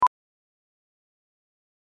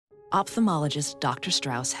Ophthalmologist Dr.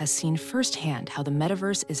 Strauss has seen firsthand how the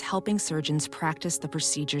metaverse is helping surgeons practice the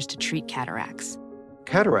procedures to treat cataracts.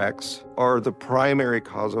 Cataracts are the primary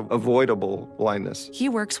cause of avoidable blindness. He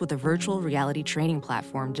works with a virtual reality training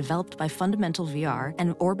platform developed by Fundamental VR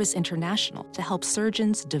and Orbis International to help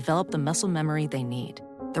surgeons develop the muscle memory they need.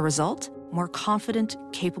 The result? More confident,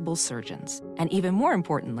 capable surgeons. And even more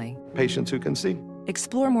importantly, Patients who can see.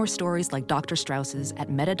 explore more stories like Dr. Strauss's at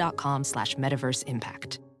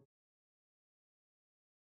meta.com/metaverseimpact.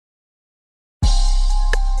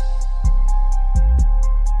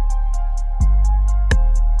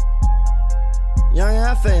 Young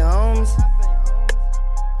Hefe, homes.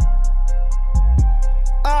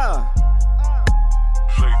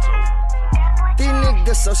 These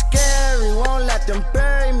niggas so scary, won't let them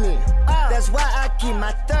bury me. That's why I keep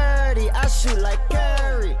my 30, I shoot like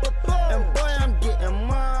Curry. And boy, I'm getting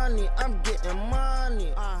money.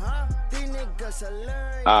 These niggas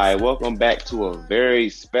hilarious. All right, welcome back to a very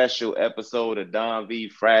special episode of Don V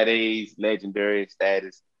Fridays Legendary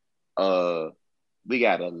Status. We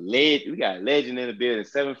got a legend in the building,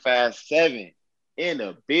 757 in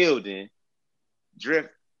the building. Drift,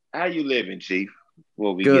 how you living, Chief?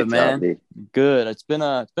 Well, we Good, get man. Good. It's been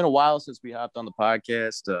a while since we hopped on the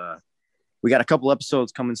podcast. We got a couple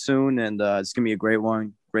episodes coming soon, and it's gonna be a great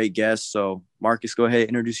one. Great guest. So, Marcus, go ahead,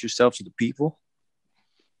 introduce yourself to the people.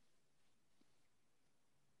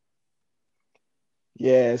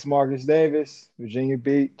 Yeah, it's Marcus Davis, Virginia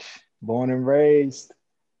Beach, born and raised.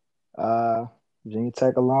 Virginia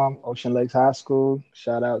Tech alum, Ocean Lakes High School.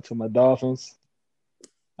 Shout out to my Dolphins.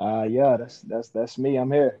 Yeah, that's me.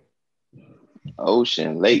 I'm here.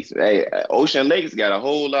 Ocean Lakes. Hey, Ocean Lakes got a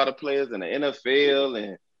whole lot of players in the NFL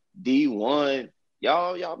and D1.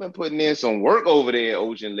 Y'all been putting in some work over there at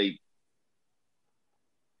Ocean Lake.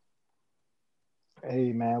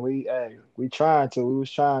 Hey man, we trying to. We was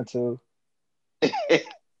trying to.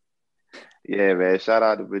 Yeah, man. Shout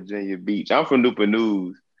out to Virginia Beach. I'm from Newport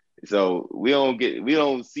News. So we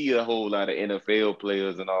don't see a whole lot of NFL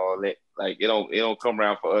players and all that. Like it don't come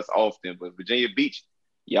around for us often. But Virginia Beach,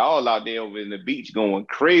 y'all out there over in the beach going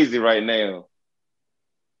crazy right now.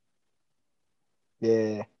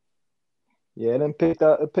 Yeah, it picked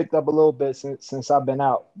up a little bit since I've been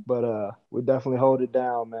out, but we definitely hold it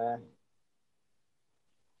down, man.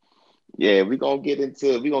 Yeah, we gonna get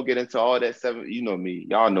into all that seven. You know me,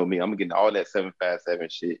 y'all know me. I'm gonna get into all that 757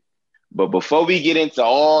 shit. But before we get into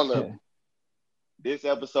all of it, this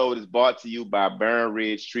episode is brought to you by Burn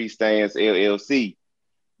Ridge Tree Stands LLC.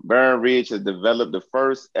 Burn Ridge has developed the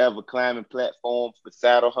first ever climbing platform for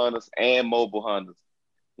saddle hunters and mobile hunters.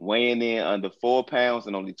 Weighing in under 4 pounds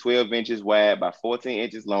and only 12 inches wide by 14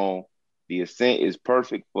 inches long, the ascent is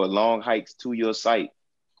perfect for long hikes to your site.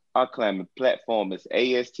 Our climbing platform is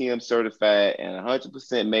ASTM certified and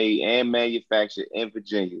 100% made and manufactured in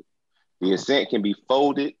Virginia. The ascent can be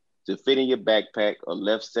folded to fit in your backpack or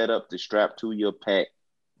left set up to strap to your pack.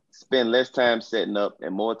 Spend less time setting up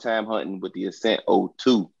and more time hunting with the Ascent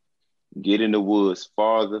O2. Get in the woods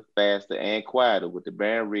farther, faster, and quieter with the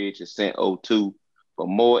Burn Ridge Ascent O2. For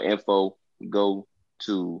more info, go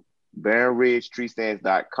to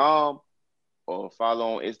burnridgetreestands.com or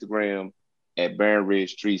follow on Instagram at Burn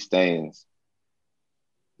Ridge Tree Stands.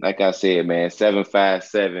 Like I said, man,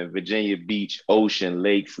 757, Virginia Beach, Ocean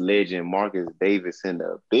Lakes legend Marcus Davis in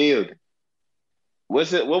the building.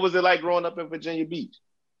 What was it like growing up in Virginia Beach?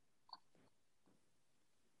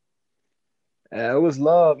 It was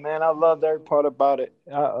love, man. I loved every part about it.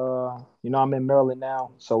 I'm in Maryland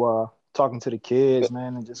now, so talking to the kids,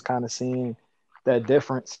 man, and just kind of seeing that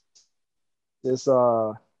difference. It's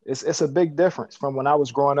a big difference from when I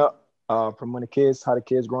was growing up. From how the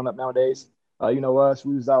kids growing up nowadays. Us,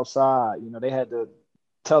 we was outside. They had to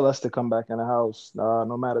tell us to come back in the house,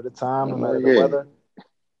 no matter the time, no matter the weather.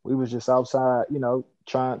 We was just outside,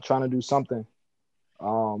 trying to do something.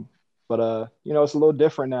 But it's a little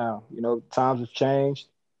different now. Times have changed.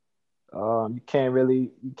 You can't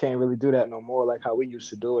really do that no more like how we used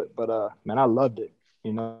to do it. But man, I loved it.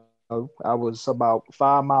 I was about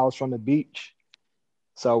 5 miles from the beach.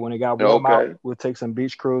 So when it got warm out, we'll take some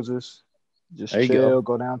beach cruises. Just chill,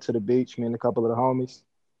 go down to the beach, me and a couple of the homies.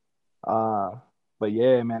 But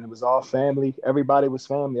yeah, man, it was all family. Everybody was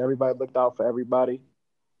family. Everybody looked out for everybody.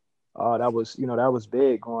 That was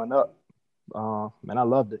big growing up. Man, I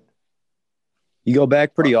loved it. You go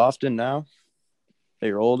back pretty often now that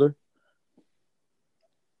you're older?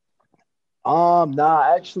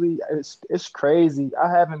 Nah, actually, it's crazy.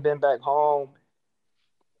 I haven't been back home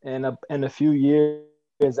in a few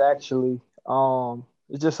years, actually.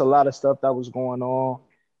 It's just a lot of stuff that was going on.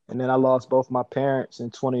 And then I lost both my parents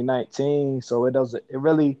in 2019. So it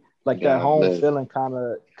really like that God home bless. feeling kind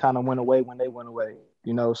of went away when they went away.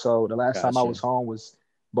 So the last time I Gotcha. was home was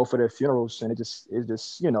both of their funerals, and it just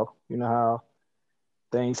how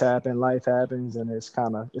things happen, life happens, and it's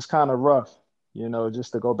kind of rough,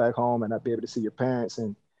 just to go back home and not be able to see your parents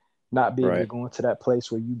and not be able to Right. go into that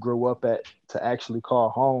place where you grew up at to actually call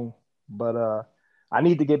home. But I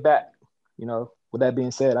need to get back. With that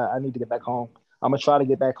being said, I need to get back home. I'm gonna try to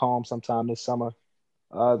get back home sometime this summer.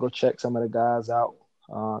 Go check some of the guys out.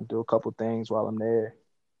 Do a couple things while I'm there.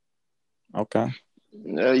 Okay.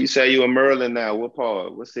 You say you in Maryland now. What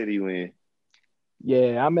part? What city you in?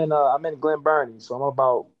 Yeah, I'm in Glen Burnie, so I'm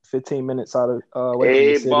about 15 minutes out of away from the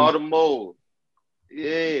Hey, city. Baltimore.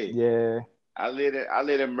 Yeah. Yeah, I lived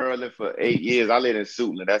in Maryland for 8 years. I lived in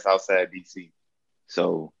Suitland. That's outside DC.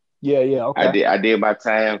 So yeah, okay. I did my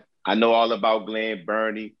time. I know all about Glen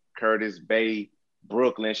Burnie, Curtis Bay,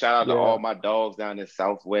 Brooklyn. Shout out to Yeah. all my dogs down in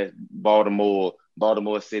Southwest Baltimore,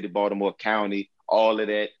 Baltimore City, Baltimore County, all of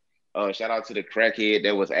that. Shout out to the crackhead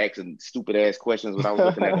that was asking stupid ass questions when I was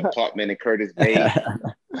looking at an apartment in Curtis Bay.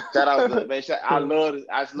 Shout out to man.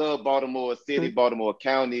 I just love Baltimore City, Baltimore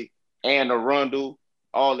County, Anne Arundel,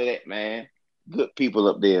 all of that, man. Good people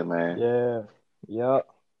up there, man. Yeah, yep.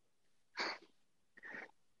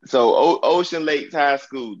 So Ocean Lakes High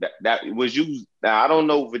School, that was you. Now I don't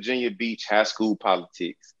know Virginia Beach high school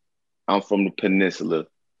politics. I'm from the peninsula.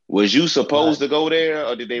 Was you supposed to go there,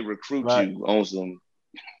 or did they recruit Right. you on some?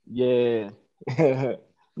 Yeah.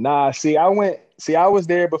 Nah, I was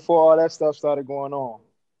there before all that stuff started going on.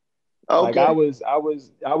 Like Okay. I was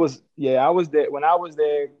there when I was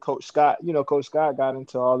there. Coach Scott got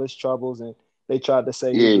into all his troubles, and they tried to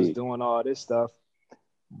say he was Yeah. doing all this stuff.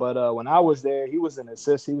 But when I was there, he was an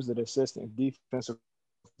assistant defensive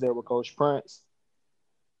there with Coach Prince,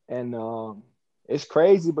 and it's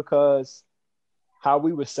crazy because how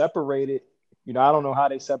we were separated. I don't know how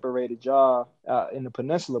they separated y'all in the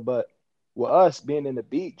peninsula, but with us being in the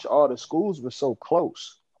beach, all the schools were so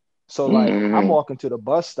close. So like I'm walking to the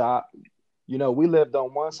bus stop, we lived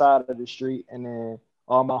on one side of the street, and then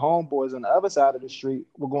all my homeboys on the other side of the street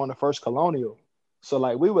were going to First Colonial. So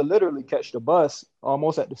like we would literally catch the bus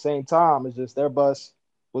almost at the same time. It's just their bus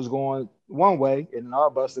was going one way and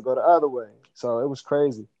our bus to go the other way. So it was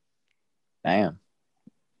crazy. Damn.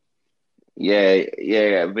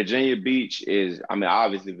 Yeah. Virginia Beach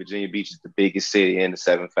obviously Virginia Beach is the biggest city in the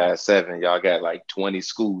 757. Y'all got like 20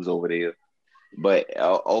 schools over there. But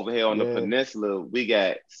over here on the peninsula, we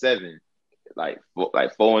got 7, like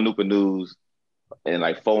 4 in Newport News, and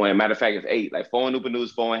like 4 in, matter of fact, it's 8, like 4 in Newport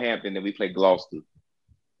News, 4 in Hampton, and we play Gloucester.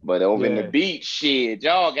 But over in the beach, shit,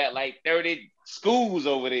 y'all got like 30 schools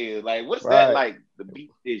over there. Like, what's that like? The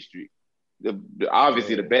beach district,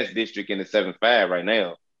 obviously the best district in the 7-5 right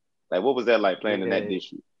now. Like, what was that like playing in that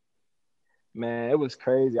district? Man, it was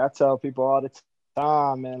crazy. I tell people all the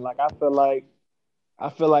time, man. Like, I feel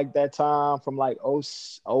like that time from like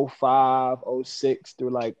 05, 06 through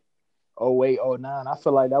like 08, 09, I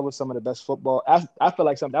feel like that was some of the best football. I feel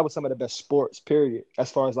like that was some of the best sports, period, as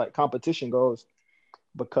far as like competition goes,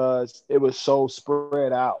 because it was so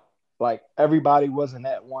spread out. Like everybody wasn't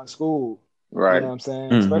at one school. Right. You know what I'm saying?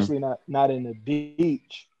 Mm-hmm. Especially not in the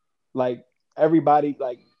beach. Like everybody,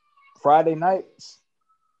 like Friday nights,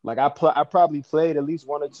 like I probably played at least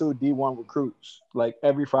 1 or 2 D1 recruits, like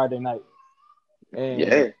every Friday night.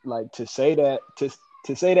 And like to say that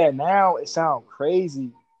now, it sounds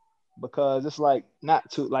crazy because it's like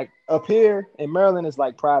not too, like up here in Maryland, it's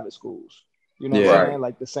like private schools. You know what I'm saying?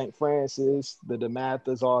 Like the St. Francis, the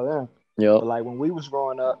DeMathas, all them. Yep. But like when we was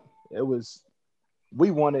growing up,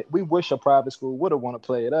 we wish a private school would have wanted to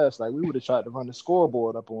play at us. Like we would have tried to run the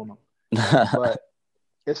scoreboard up on them. But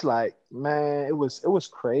it's like, man, it was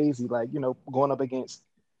crazy. Like, going up against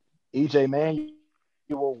EJ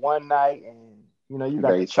Manuel one night, and you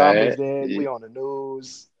got the Chalmers there. We on the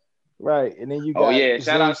news, right? And then you got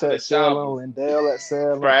shout out to the Salem and Dale at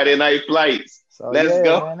Salem. Friday night flights. So, let's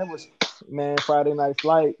go, man. It was Friday night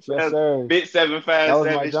flights. Yes, sir. Bit 757. That was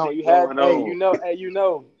my joint. You had,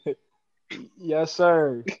 yes,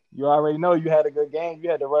 sir. You already know you had a good game. You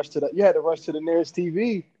had to rush to the nearest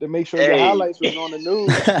TV to make sure your highlights was on the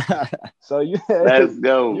news. So let's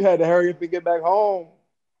go. You had to hurry up and get back home.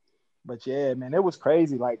 But yeah, man, it was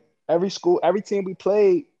crazy. Like every team we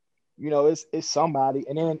played, it's somebody.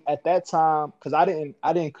 And then at that time, because I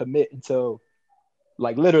didn't commit until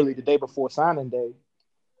like literally the day before signing day.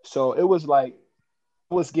 So it was like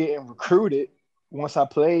I was getting recruited once I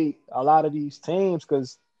played a lot of these teams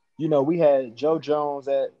because we had Joe Jones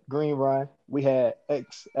at Green Run, we had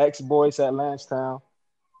ex Boyce at Lansdowne,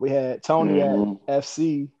 we had Tony at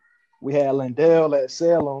FC, we had Lindell at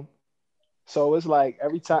Salem. So it's like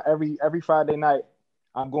every Friday night,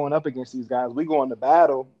 I'm going up against these guys. We go into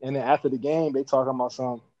battle, and then after the game, they talking about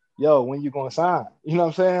some, yo, when you gonna sign? You know what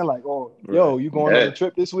I'm saying? Like, oh, yo, you going on Yeah. a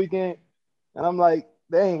trip this weekend? And I'm like,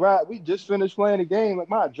 dang, right, we just finished playing the game. Like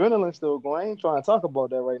my adrenaline's still going. I ain't trying to talk about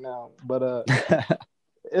that right now. But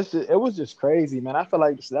it was just crazy, man. I feel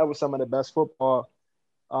like that was some of the best football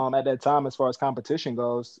at that time as far as competition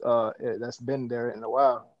goes. That's been there in a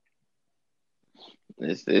while.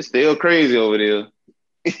 It's still crazy over there.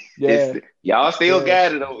 Yeah, Y'all still yeah,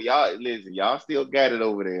 got it over. Y'all listen. Y'all still got it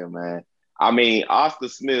over there, man. I mean, Oscar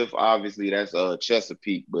Smith, obviously that's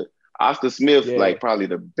Chesapeake, but Oscar Smith, yeah, like probably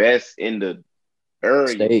the best in the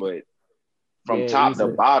area, State. but from yeah, top to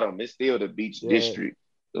easily. bottom, it's still the Beach Yeah, District.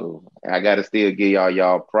 So I gotta still give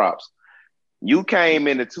y'all props. You came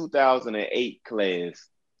in the 2008 class,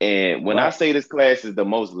 and when I right. say this class is the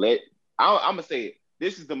most I'm gonna say it.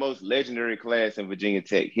 This is the most legendary class in Virginia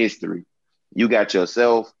Tech history. You got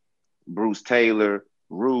yourself, Bruce Taylor,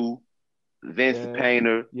 Rue, Vince Yeah,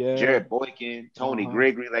 Painter, yeah. Jared Boykin, Tony Uh-huh.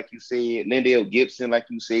 Gregory, like you said, Lindale Gibson, like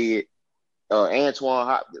you said, Antoine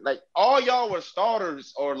Hop, like all y'all were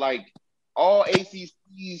starters or like all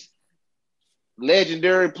ACC's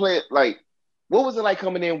legendary play. Like, what was it like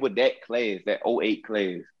coming in with that class, that '08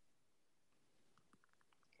 class?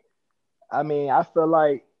 I mean, I feel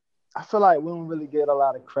like we don't really get a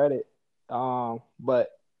lot of credit. But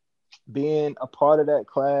being a part of that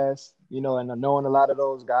class, and knowing a lot of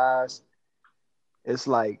those guys, it's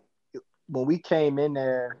like when we came in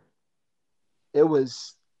there, it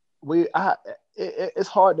was we I it's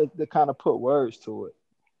hard to kind of put words to it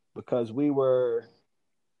because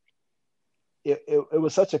it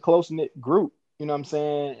was such a close knit group, you know what I'm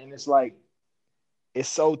saying? And it's like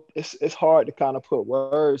it's hard to kind of put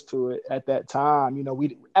words to it at that time.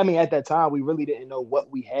 At that time we really didn't know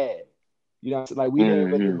what we had. Like we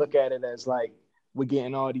didn't really Mm-hmm. look at it as like we're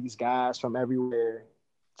getting all these guys from everywhere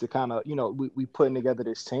to kind of, we putting together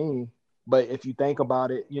this team. But if you think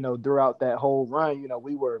about it, throughout that whole run,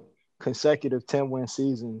 we were consecutive 10-win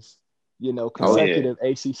seasons, Oh yeah. consecutive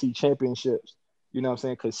ACC championships, you know what I'm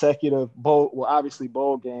saying? Consecutive obviously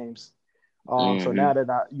bowl games. So Mm-hmm. now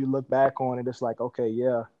that you look back on it, it's like, okay,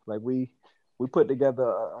 yeah, like we put together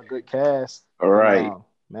a good cast, All and right.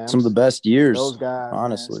 man, Some of the best years, those guys, man,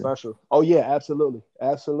 honestly. special. Oh yeah, absolutely,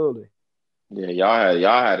 absolutely. Yeah,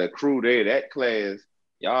 y'all had a crew there. That class,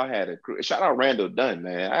 y'all had a crew. Shout out Randall Dunn,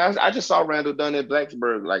 man. I just saw Randall Dunn in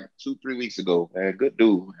Blacksburg like 2-3 weeks ago, man. Good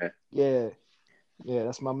dude, man. Yeah, yeah,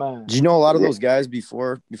 that's my man. Did you know a lot of Yeah. those guys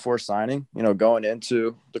before signing? Going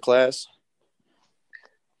into the class.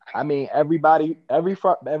 I mean, everybody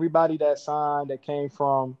that signed that came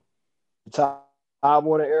from the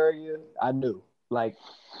Tidewater area, I knew. Like,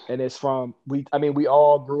 and it's from we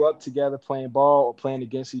all grew up together playing ball or playing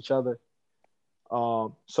against each other.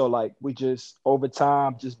 So like we just over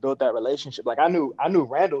time just built that relationship. Like I knew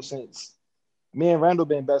Randall since me and Randall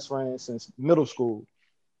been best friends since middle school.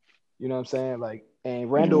 You know what I'm saying? Like,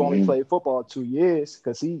 and Randall only Mm-hmm. played football 2 years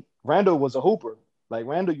because Randall was a hooper. Like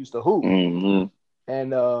Randall used to hoop. Mm-hmm.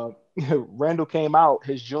 And Randall came out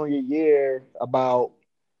his junior year about,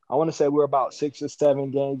 I want to say we were about 6 or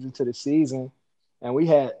 7 games into the season, and we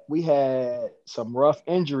had some rough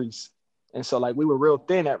injuries, and so like we were real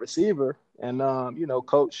thin at receiver, and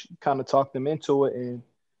coach kind of talked him into it, and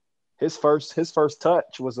his first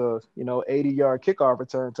touch was a 80-yard kickoff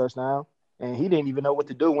return touchdown, and he didn't even know what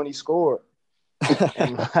to do when he scored,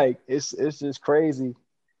 and like it's just crazy,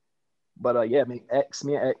 but yeah, I mean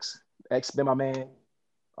me and X been my man.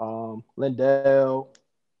 Lindell,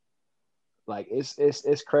 like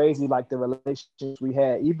it's crazy, like the relationships we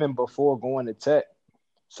had even before going to Tech.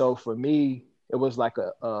 So for me, it was like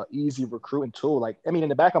a easy recruiting tool. Like, I mean, in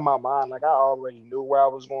the back of my mind, like I already knew where I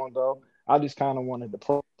was going to go. I just kind of wanted to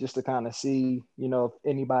play just to kind of see, if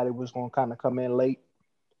anybody was going to kind of come in late.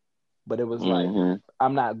 But it was like, Mm-hmm.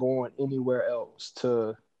 I'm not going anywhere else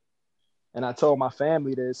and I told my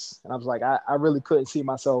family this, and I was like, I really couldn't see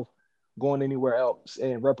myself going anywhere else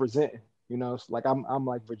and representing. It's like I'm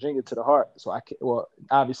like Virginia to the heart. So I can, well,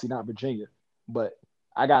 obviously not Virginia, but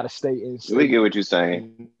I gotta stay in We state. get what you're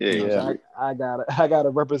saying. Yeah. So Yeah. I gotta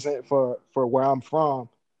represent for where I'm from.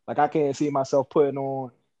 Like I can't see myself putting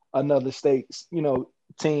on another state's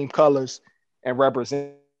team colors and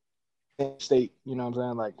represent state. You know what I'm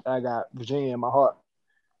saying? Like I got Virginia in my heart.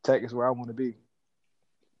 Tech is where I want to be.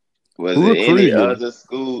 Was Who there any recruited you? other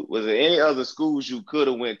school? Was there any other schools you could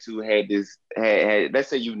have went to had let's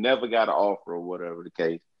say you never got an offer or whatever the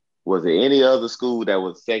case? Was there any other school that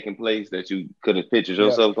was second place that you could have pictured Yeah.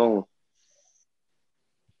 yourself going?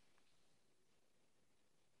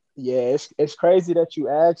 Yeah, it's crazy that you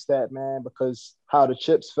asked that, man, because how the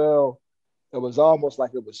chips fell, it was almost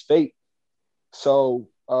like it was fate. So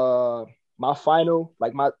my final,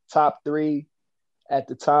 like my top three at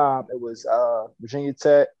the time, it was Virginia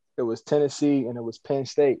Tech, it was Tennessee, and it was Penn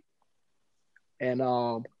State. And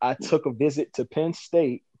I took a visit to Penn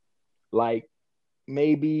State like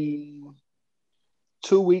maybe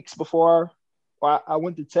 2 weeks before I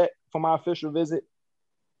went to Tech for my official visit.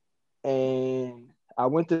 And I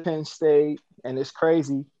went to Penn State, and it's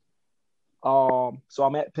crazy. So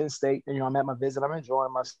I'm at Penn State, and I'm at my visit. I'm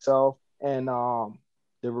enjoying myself, and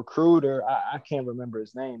the recruiter, I can't remember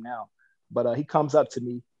his name now, but he comes up to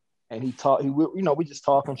me, and we just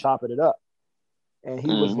talk and chopping it up, and he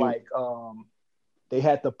was like, they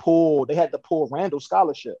had to pull Randall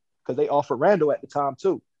scholarship because they offered Randall at the time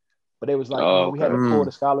too, but they was like, we had to pull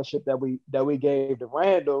the scholarship that we gave to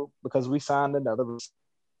Randall because we signed another,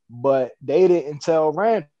 but they didn't tell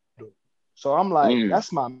Randall, so I'm like,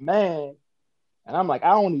 that's my man. And I'm like, I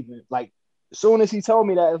don't even like. As soon as he told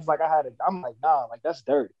me that, it's like I'm like, nah, like that's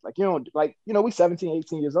dirty. Like you don't like, we 17,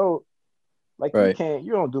 18 years old. Like Right.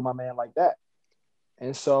 you don't do my man like that.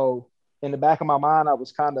 And so in the back of my mind, I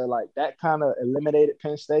was kind of like that kind of eliminated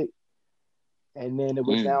Penn State. And then it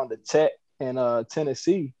was down to Tech and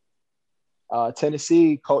Tennessee.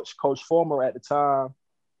 Tennessee Coach Former at the time,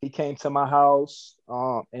 he came to my house.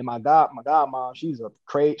 And my godmom, she was a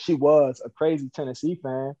crazy Tennessee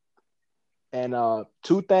fan. And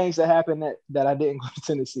two things that happened that I didn't go to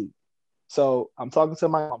Tennessee. So I'm talking to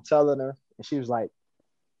I'm telling her, and she was like,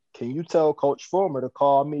 can you tell Coach Former to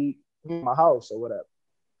call me in my house or whatever?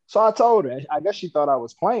 So I told her, and I guess she thought I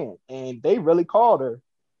was playing, and they really called her,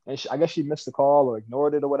 and I guess she missed the call or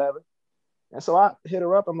ignored it or whatever. And so I hit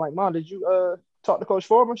her up. I'm like, Mom, did you talk to Coach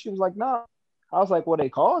Former? She was like, no. I was like, well, they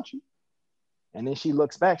called you. And then she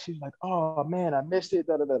looks back. She's like, oh, man, I missed it,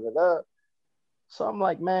 da-da-da-da-da. So I'm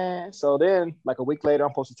like, man. So then, like a week later,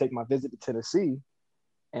 I'm supposed to take my visit to Tennessee,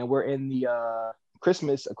 and we're in the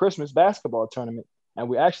Christmas basketball tournament, and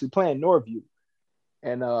we're actually playing Norview.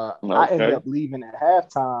 And I ended up leaving at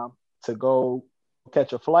halftime to go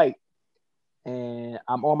catch a flight, and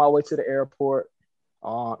I'm on my way to the airport.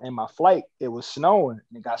 And my flight, it was snowing,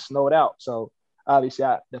 and it got snowed out. So obviously,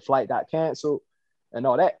 the flight got canceled and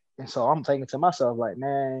all that. And so I'm thinking to myself, like,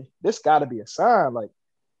 man, this got to be a sign. Like,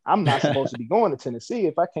 I'm not supposed to be going to Tennessee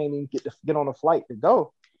if I can't even get on a flight to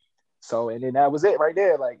go. So, and then that was it right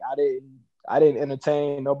there. Like, I didn't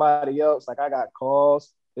entertain nobody else. Like, I got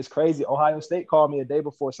calls. It's crazy. Ohio State called me a day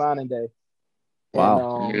before signing day.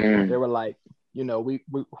 Wow. And they were like, we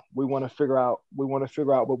want to figure out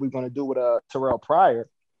what we're going to do with Terrell Pryor.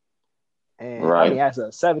 And I mean, as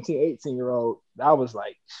a 17, 18-year-old, I was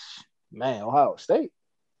like, man, Ohio State.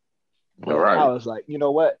 But I was like, you know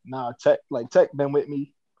what? Nah, Tech been with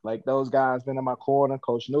me. Like, those guys been in my corner.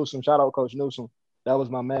 Coach Newsom, shout out Coach Newsom. That was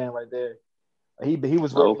my man right there. He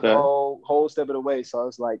was with me the whole step of the way. So I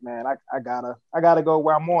was like, man, I gotta go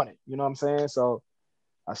where I'm on it. You know what I'm saying? So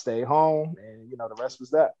I stayed home, and the rest was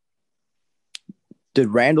that. Did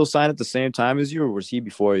Randall sign at the same time as you, or was he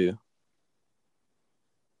before you?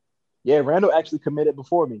 Yeah, Randall actually committed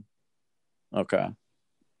before me. Okay.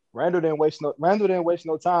 Randall didn't waste no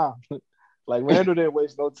time. Like, Randall didn't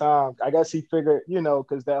waste no time. I guess he figured,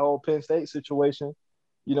 because that whole Penn State situation,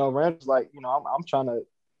 Randall's like, I'm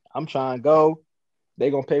trying to go. They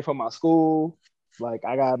gonna pay for my school. Like,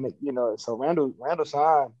 I gotta make, so Randall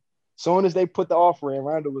signed. As soon as they put the offer in,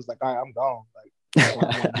 Randall was like, all right, I'm gone. Like, that's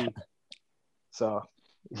what I'm gonna do. So,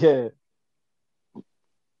 yeah.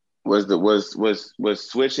 Was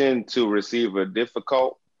switching to receiver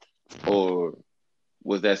difficult, or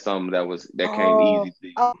was that something that came easy to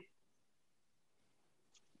you?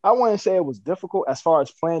 I wouldn't say it was difficult as far as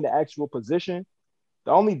playing the actual position.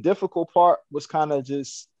 The only difficult part was kind of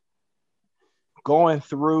just going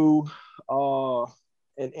through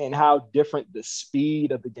and how different the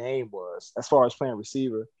speed of the game was as far as playing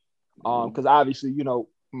receiver. Because obviously,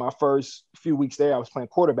 my first few weeks there, I was playing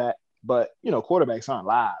quarterback, but quarterbacks aren't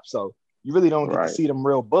live, so you really don't get to see them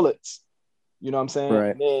real bullets. You know what I'm saying? Right.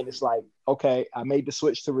 And then it's like, okay, I made the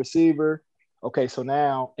switch to receiver. Okay, so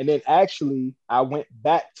now, and then actually I went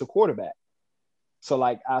back to quarterback. So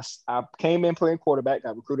like I came in playing quarterback,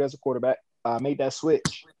 got recruited as a quarterback. I made that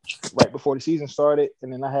switch right before the season started,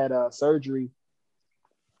 and then I had surgery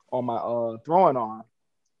on my throwing arm.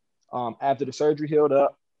 After the surgery healed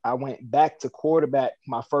up, I went back to quarterback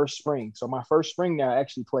my first spring. So my first spring now I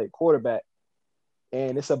actually played quarterback.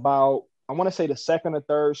 And it's about, I want to say the second or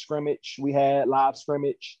third scrimmage we had, live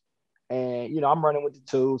scrimmage. And, I'm running with the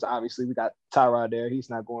twos. Obviously, we got Tyrod there. He's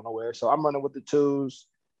not going nowhere. So I'm running with the twos.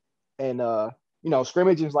 And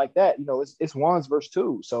scrimmages like that, it's ones versus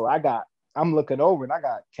two. So I'm looking over and I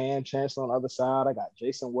got Cam Chancellor on the other side. I got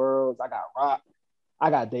Jason Worlds. I got Rock. I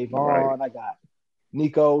got Davon. Right. I got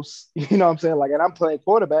Nikos. You know what I'm saying? Like, and I'm playing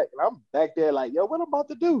quarterback and I'm back there like, yo, what I'm about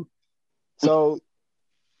to do? So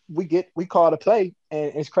we call the play,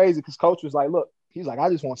 and it's crazy because coach was like, look, he's like, I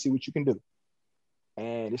just want to see what you can do.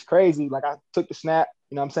 And it's crazy. Like, I took the snap,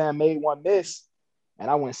 you know what I'm saying, made one miss, and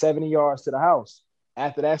I went 70 yards to the house.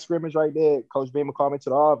 After that scrimmage right there, Coach Beamer called me to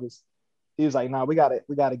the office. He was like, nah, we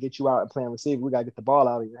gotta get you out and playing receiver. We gotta get the ball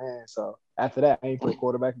out of your hands. So after that, I ain't play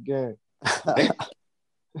quarterback again.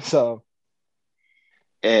 So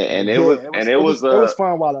it was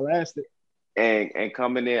fun while it lasted. And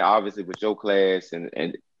coming in obviously with your class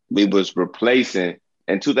and we was replacing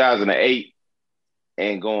in 2008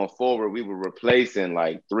 and going forward, we were replacing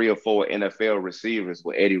like 3 or 4 NFL receivers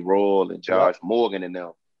with Eddie Royal and Josh Morgan and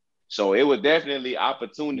them. So it was definitely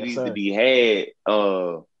opportunities to be had.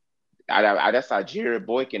 That's how Jared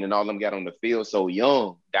Boykin and all them got on the field so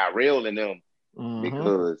young, Darrell and them,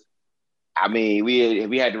 because I mean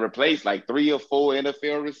we had to replace like 3 or 4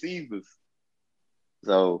 NFL receivers.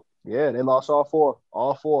 So yeah, they lost all four.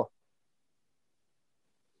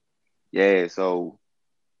 Yeah, so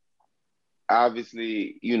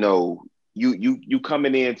obviously, you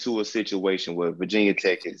coming into a situation where Virginia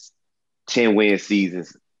Tech is 10-win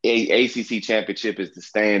seasons, ACC championship is the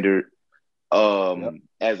standard.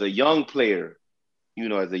 As a young player,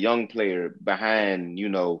 behind,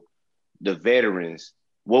 the veterans,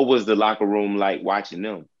 what was the locker room like watching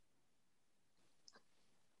them?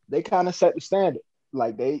 They kind of set the standard.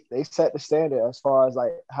 Like they set the standard as far as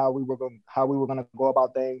like how we were going to go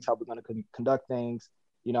about things, how we're going to conduct things,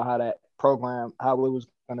 how that program, how it was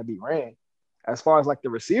going to be ran. As far as like the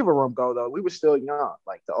receiver room go though, we were still young.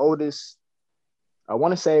 Like the oldest, I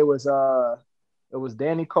want to say it was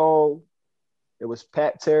Danny Cole, it was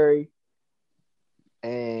Pat Terry,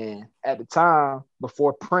 and at the time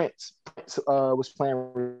before Prince was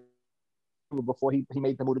playing, before he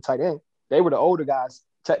made the move to tight end, they were the older guys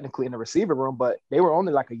technically in the receiver room, but they were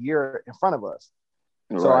only like a year in front of us.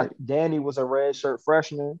 Right. So Danny was a redshirt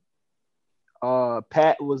freshman.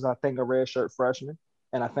 Pat was, I think, a redshirt freshman,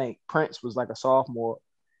 and I think Prince was like a sophomore.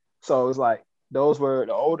 So it was like those were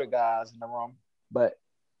the older guys in the room. But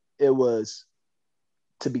it was,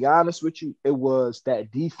 to be honest with you, it was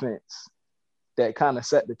that defense that kind of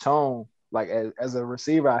set the tone. Like as a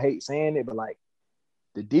receiver, I hate saying it, but like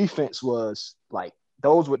the defense was like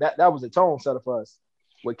that was the tone setter for us.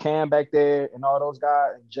 With Cam back there and all those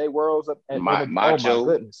guys, and Jay Worlds up and Macho. Oh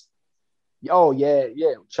my goodness. Oh yeah.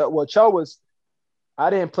 Cho was.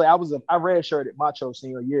 I didn't play. I redshirted Macho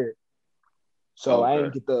senior year, so I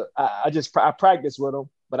didn't get the. I practiced with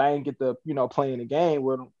him, but I didn't get the play in the game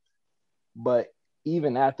with him. But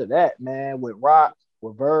even after that, man, with Rock,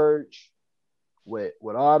 with Verge, with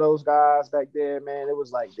all those guys back there, man, it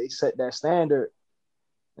was like they set that standard,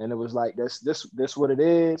 and it was like this what it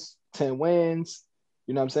is. 10 wins.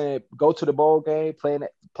 You know what I'm saying? Go to the bowl game, play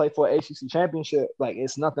for an ACC championship. Like,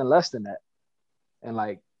 it's nothing less than that. And,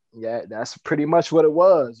 like, yeah, that's pretty much what it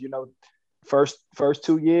was. First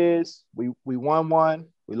 2 years, we won one,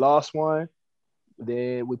 we lost one.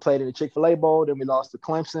 Then we played in the Chick-fil-A Bowl, then we lost to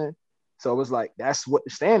Clemson. So it was like, that's what the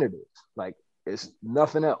standard is. Like, it's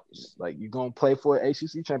nothing else. Like, you're going to play for an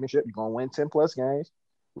ACC championship. You're going to win 10-plus games.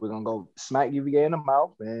 We're going to go smack UVA in the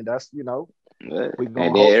mouth. And that's, and then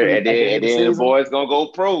the boys gonna go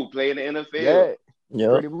pro, play in the NFL. Yeah,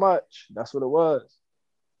 pretty much. That's what it was.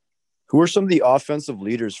 Who are some of the offensive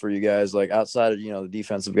leaders for you guys? Like outside of the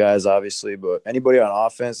defensive guys, obviously, but anybody on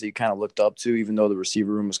offense that you kind of looked up to, even though the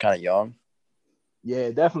receiver room was kind of young?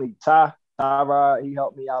 Yeah, definitely. Tyrod, he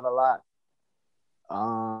helped me out a lot.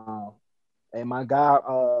 And my guy,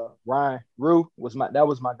 Ryan Rue was my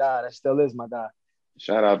guy. That still is my guy.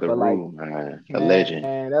 Shout out to Rue, man. A legend.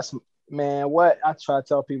 And that's. Man, what I try to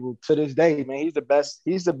tell people to this day, man, he's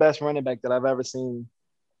the best running back that I've ever seen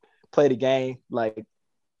play the game, like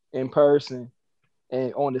in person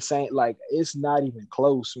and on the same, like it's not even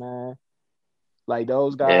close, man. Like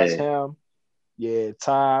those guys, him,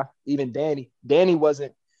 Ty, even Danny. Danny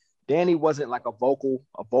wasn't like a vocal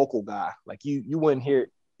guy. Like you wouldn't hear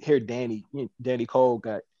Danny Cole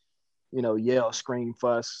got, yell, scream,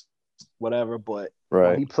 fuss, whatever. But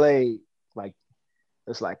when he played, like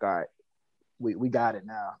it's like, all right, we got it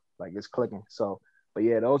now. Like it's clicking. So, but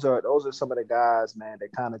yeah, those are some of the guys, man,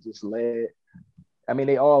 that kind of just led. I mean,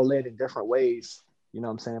 they all led in different ways, you know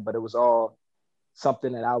what I'm saying? But it was all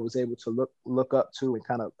something that I was able to look up to and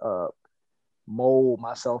kind of mold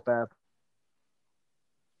myself after.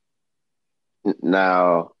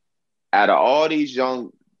 Now, out of all these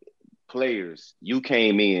young players. You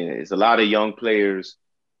came in. It's a lot of young players.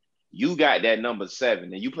 You got that number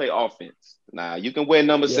 7, and you play offense. Now, you can wear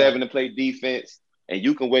number 7 and play defense, and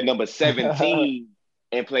you can wear number 17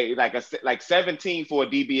 and play like 17 for a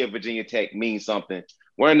DB at Virginia Tech means something.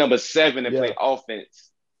 Wearing number 7 and play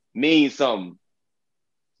offense means something.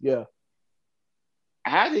 Yeah.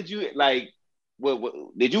 How did you what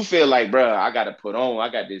did you feel like, bro? I got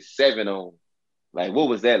this 7 on. Like, what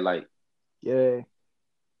was that like? Yeah,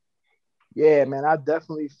 man. I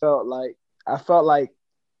definitely felt like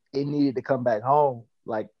it needed to come back home.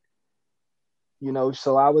 Like,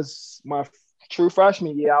 so I was my true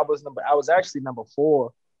freshman year. I was actually number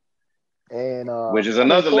 4, and which is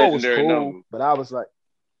another legendary number. But I was like,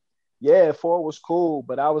 4 was cool,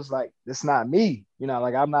 but I was like, it's not me.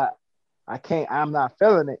 Like I'm not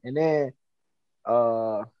feeling it. And then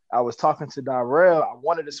I was talking to Darrell. I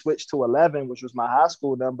wanted to switch to 11, which was my high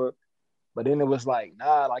school number, but then it was like,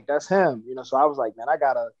 nah, like that's him. So I was like, man, I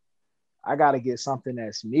gotta get something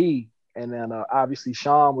that's me. And then obviously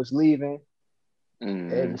Sean was leaving,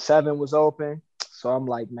 and 7 was open. So I'm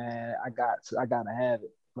like, man, I gotta have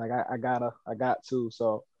it. Like I got to.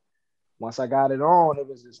 So once I got it on, it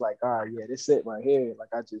was just like, all right, yeah, this it right here. Like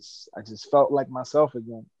I just felt like myself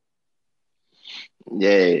again.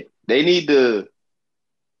 Yeah, they need to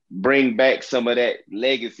bring back some of that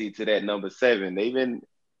legacy to that number 7. They've been,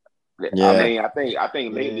 I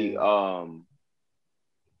think lately, I'm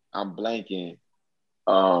blanking.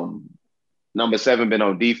 Number 7 been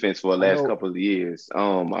on defense for the last couple of years.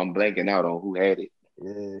 I'm blanking out on who had it.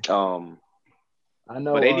 Yeah. I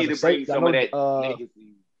know, but they need to bring some of that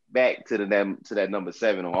legacy back to that number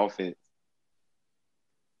 7 on offense.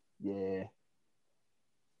 Yeah.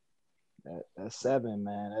 That 7,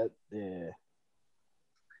 man.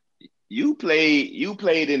 You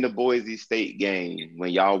played in the Boise State game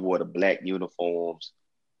when y'all wore the black uniforms.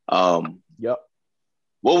 Yep.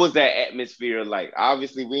 What was that atmosphere like?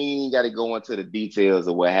 Obviously, we ain't got to go into the details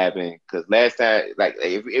of what happened because last time, like,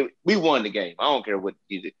 if we won the game. I don't care what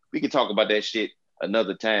you did. We can talk about that shit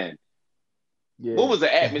another time. Yeah. What was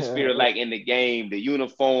the atmosphere like in the game? The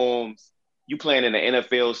uniforms? You playing in the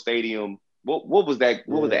NFL stadium? What was that?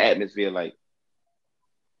 What was the atmosphere like?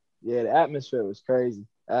 Yeah, the atmosphere was crazy.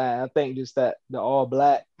 I think just that the all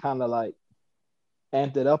black kind of like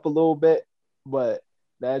amped it up a little bit, but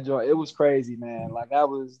that joint, it was crazy, man. Like that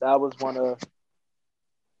was one of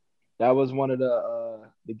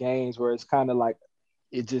the games where it's kind of like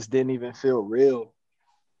it just didn't even feel real.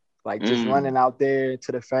 Like just running out there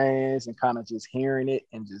to the fans and kind of just hearing it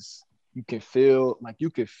and just you could feel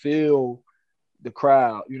the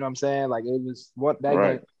crowd. You know what I'm saying? Like it was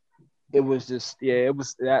game. It was just it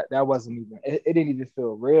was that wasn't even it didn't even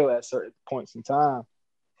feel real at certain points in time.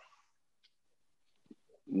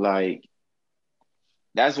 Like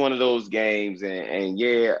that's one of those games, and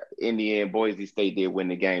in the end, Boise State did win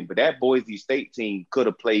the game. But that Boise State team could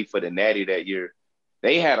have played for the Natty that year.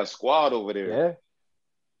 They had a squad over there.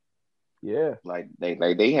 Yeah. Like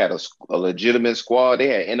they had a legitimate squad. They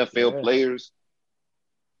had NFL players.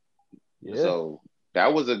 Yeah. So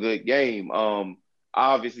that was a good game.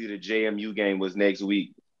 Obviously the JMU game was next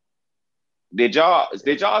week. Did y'all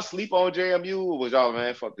sleep on JMU or was y'all,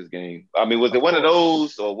 man, fuck this game? I mean, was it one of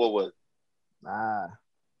those or what was it? Nah.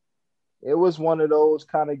 It was one of those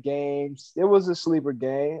kind of games. It was a sleeper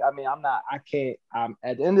game. I mean,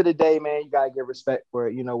 at the end of the day, man, you gotta give respect for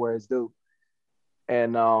it, where it's due.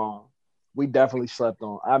 And we definitely slept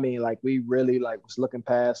on. I mean, like we really was looking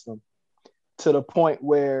past them to the point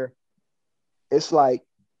where it's like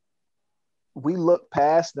we look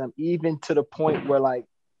past them even to the point where like,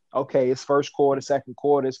 okay, it's first quarter, second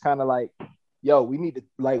quarter. It's kind of like, yo, we need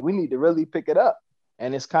to really pick it up.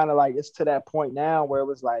 And it's kind of like, it's to that point now where it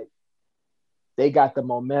was like, they got the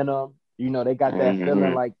momentum, they got that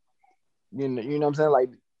feeling like, you know what I'm saying? Like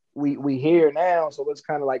we here now. So it's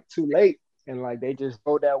kind of like too late. And like, they just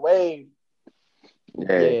go that way.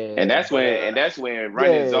 Yeah. And that's when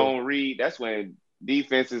running zone read, that's when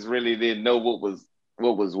defenses really didn't know what was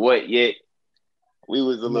what yet. We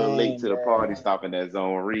was a little late to the party stopping that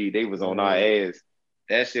zone read. They was on our ass.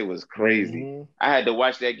 That shit was crazy. I had to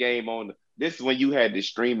watch that game this is when you had to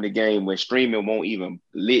stream the game when streaming won't even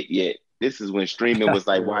lit yet. This is when streaming was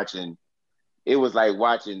like watching. It was like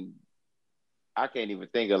watching. I can't even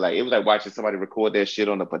think of it was like watching somebody record that shit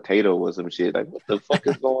on a potato or some shit. Like, what the fuck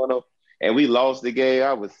is going on? And we lost the game.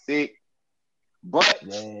 I was sick. But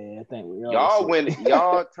I think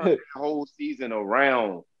y'all turned the whole season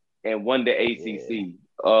around and won the ACC.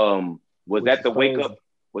 Was that the wake up?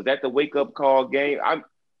 Was that the wake up call game?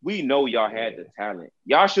 We know y'all had the talent.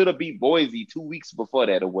 Y'all should have beat Boise 2 weeks before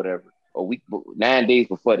that or whatever, 9 days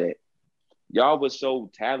before that. y'all was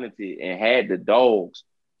so talented and had the dogs.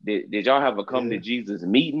 Did y'all have a come to Jesus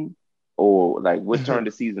meeting, or like what turned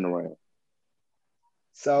the season around?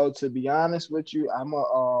 So to be honest with you,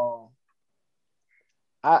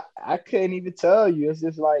 I couldn't even tell you. It's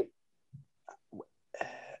just like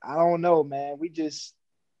I don't know, man. We just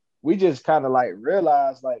kind of like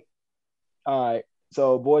realized like, all right,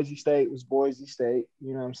 so Boise State was Boise State.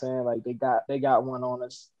 You know what I'm saying? Like they got one on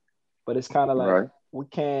us, but it's kind of like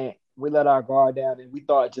we let our guard down, and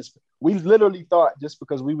we literally thought just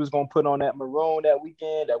because we was gonna put on that maroon that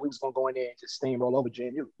weekend that we was gonna go in there and just steamroll over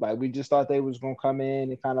JMU. Like we just thought they was gonna come in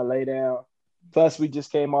and kind of lay down. Plus, we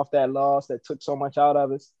just came off that loss that took so much out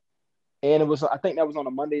of us, and I think that was on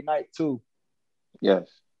a Monday night too. Yes.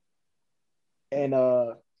 And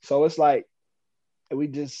so it's like we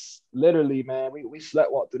just literally, man, we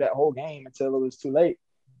slept walked through that whole game until it was too late,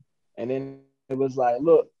 and then it was like,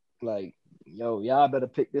 look, like, yo, y'all better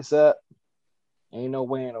pick this up. Ain't no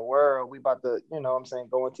way in the world we about to, you know what I'm saying,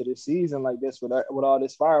 go into this season like this with all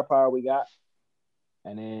this firepower we got.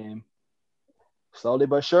 And then slowly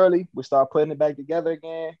but surely, we start putting it back together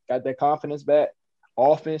again, got that confidence back.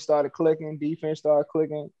 Offense started clicking, defense started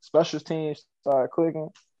clicking, special teams started clicking.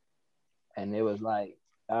 And it was like,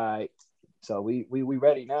 all right, so we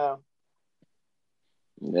ready now.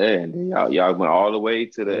 Yeah, and y'all went all the way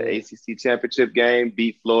to the ACC championship game,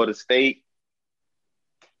 beat Florida State.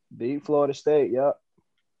 Beat Florida State, yep.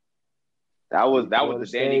 That was the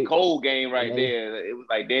Danny Cole game right there. It was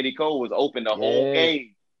like Danny Cole was open the whole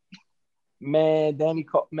game. Man, Danny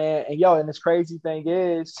Cole, man, and this crazy thing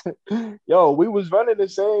is, we was running the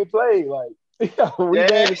same play. Like, we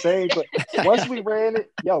ran the same play. Once we ran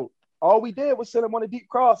it, all we did was send them on a deep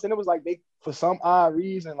cross, and it was like for some odd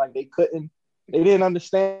reason, like they didn't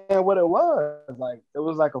understand what it was. Like it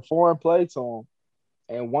was like a foreign play to them.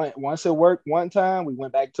 And once it worked one time, we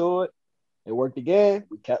went back to it. It worked again.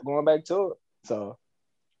 We kept going back to it. So,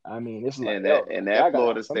 I mean, it's like that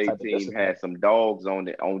Florida State team had some dogs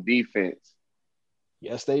on defense.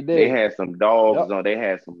 Yes, they did. They had some dogs on. They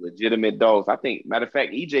had some legitimate dogs. I think, matter of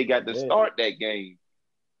fact, EJ got to start that game,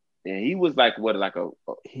 and he was like he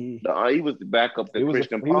was the backup to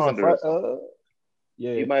Christian Ponder.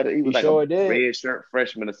 He was like a red shirt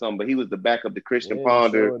freshman or something, but he was the backup to Christian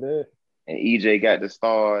Ponder. And EJ got the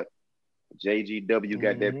start. JGW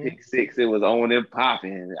got that pick six. It was on and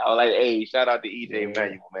popping. I was like, hey, shout out to EJ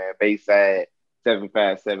Manuel, man. Bayside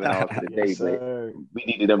 757 off to the day. But we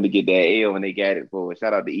needed them to get that L and they got it for us.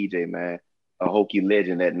 Shout out to EJ, man. A Hokie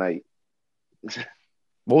legend that night.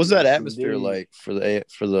 What was that atmosphere like for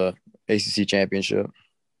the ACC championship?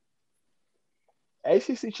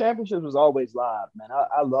 ACC championships was always live, man.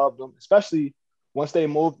 I loved them, especially once they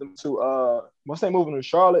moved them to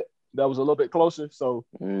Charlotte. That was a little bit closer, so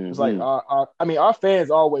it's like our fans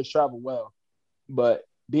always travel well, but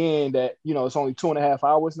being that it's only 2.5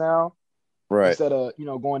 hours now, right? Instead of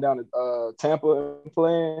going down to Tampa and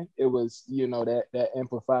playing, it was that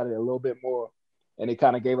amplified it a little bit more, and it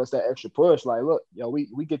kind of gave us that extra push. Like, look,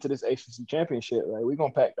 we get to this ACC championship, like we're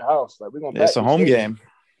gonna pack the house, like we're gonna. Pack it's a home game.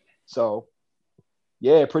 So,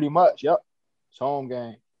 yeah, pretty much. Yep, it's home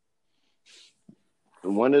game.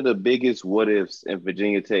 One of the biggest what ifs in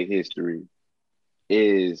Virginia Tech history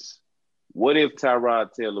is what if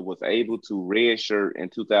Tyrod Taylor was able to redshirt in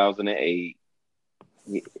 2008?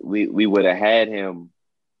 We would have had him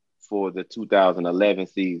for the 2011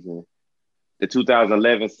 season. The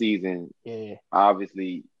 2011 season,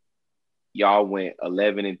 obviously, y'all went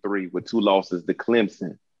 11-3 with 2 losses to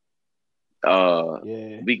Clemson. Fuck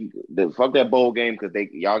that bowl game because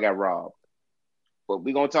y'all got robbed. But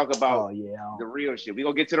we're going to talk about the real shit. We're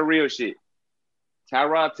going to get to the real shit.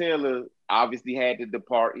 Tyrod Taylor obviously had to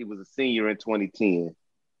depart. He was a senior in 2010.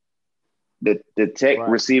 The Tech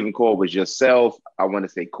receiving core was yourself. I want to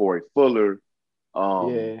say Corey Fuller.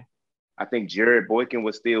 I think Jared Boykin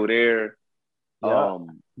was still there.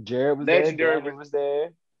 Jared was legendary. There. Was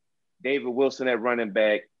there. David Wilson at running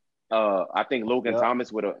back. I think Logan Thomas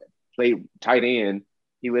would have played tight end.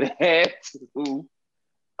 He would have had to.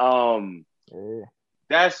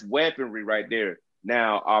 That's weaponry right there.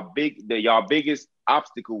 Now, y'all biggest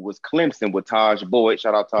obstacle was Clemson with Taj Boyd.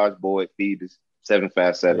 Shout out Taj Boyd, feed us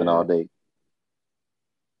 757 all day.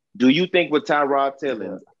 Do you think with Tyrod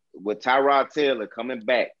Taylor coming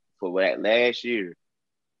back for that last year,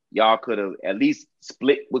 y'all could have at least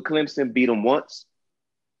split with Clemson, beat them once?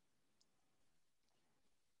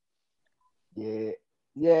 Yeah.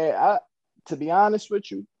 To be honest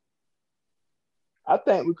with you, I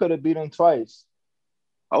think we could have beat them twice.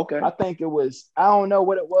 Okay. I think it was, I don't know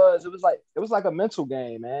what it was. It was like a mental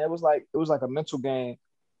game, man. It was like a mental game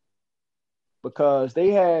because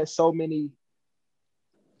they had so many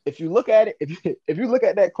if you look at it, if you look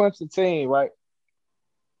at that Clemson team, right,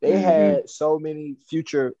 they had so many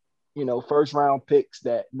future, first round picks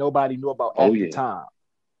that nobody knew about at the time.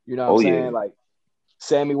 You know what I'm saying? Like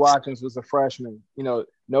Sammy Watkins was a freshman.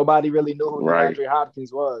 Nobody really knew who DeAndre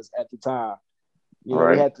Hopkins was at the time.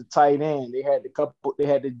 They had the tight end. They had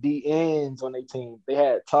the D ends on their team. They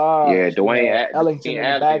had Todd. Yeah, Dwayne Ellington in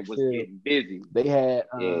the backfield. was getting busy. They had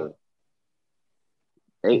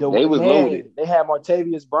they was loaded. They had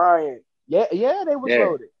Martavius Bryant. Yeah, they was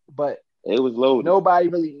loaded. But it was loaded. Nobody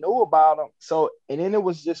really knew about them. So, and then it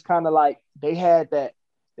was just kind of like they had that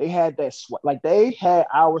swag. Like they had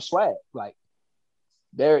our swag. Like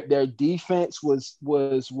their defense was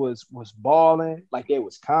balling. Like they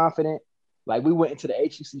was confident. Like we went into the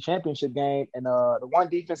ACC championship game, and the one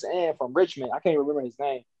defensive end from Richmond, I can't even remember his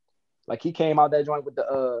name. Like he came out that joint with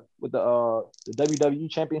the WWE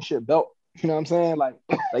championship belt. You know what I'm saying? Like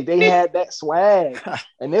they had that swag,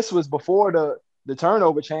 and this was before the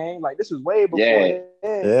turnover chain. Like this was way before.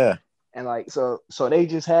 Yeah. And like so they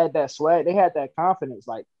just had that swag. They had that confidence.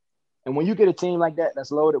 Like, and when you get a team like that that's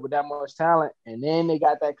loaded with that much talent, and then they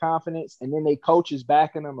got that confidence, and then they coaches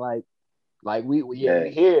backing them, like we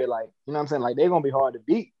here, like you know what I'm saying? Like they're gonna be hard to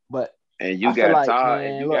beat. But and you got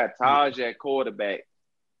Taj at quarterback.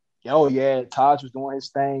 Oh yeah, Taj was doing his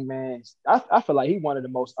thing, man. I feel like he's one of the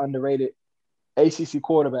most underrated ACC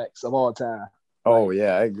quarterbacks of all time. Oh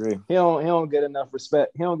yeah, I agree. He don't get enough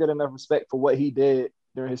respect. He don't get enough respect for what he did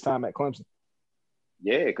during his time at Clemson.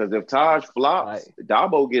 Yeah, because if Taj flops,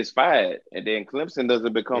 Dabo gets fired, and then Clemson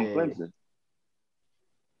doesn't become Clemson.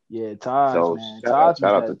 Yeah, Taj, so man. Shout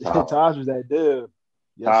out to Taj. Taj was that dude.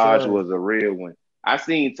 Yes, Taj was a real one. I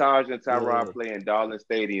seen Taj and Tyrod play in Darlin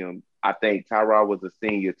Stadium. I think Tyrod was a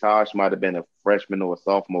senior. Taj might have been a freshman or a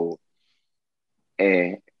sophomore.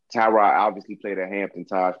 And Tyrod obviously played at Hampton.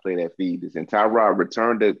 Taj played at Phoebus. And Tyrod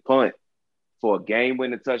returned the punt for a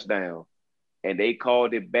game-winning touchdown. And they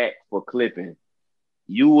called it back for clipping.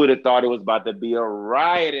 You would have thought it was about to be a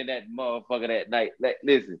riot in that motherfucker that night.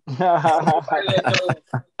 Listen.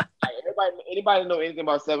 Anybody know anything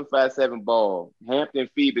about 757 ball? Hampton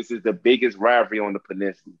Phoebus is the biggest rivalry on the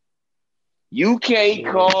peninsula. You can't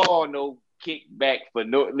call no kickback for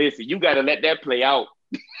no. Listen, you got to let that play out.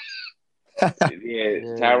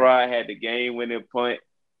 Tyrod had the game-winning punt.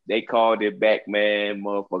 They called it back, man.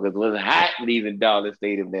 Motherfuckers it was hot leaving Darlin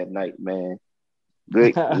Stadium that night, man.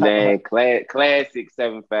 Good man, classic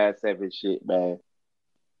 757 shit, man.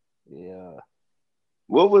 Yeah.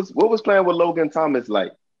 What was playing with Logan Thomas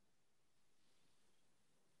like?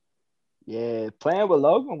 Yeah, playing with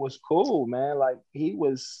Logan was cool, man. Like it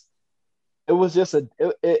was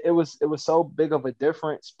so big of a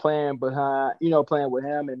difference playing with him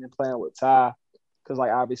and then playing with Ty. Cause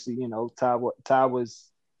like obviously,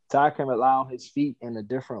 Ty can rely on his feet in a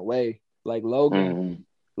different way. Like Logan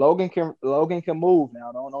can move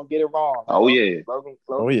now. Don't get it wrong. Oh yeah. Logan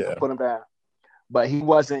can put him down. But he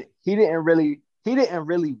didn't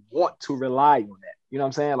really want to rely on that. You know what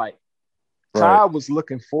I'm saying? Like Ty was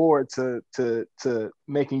looking forward to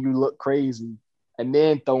making you look crazy and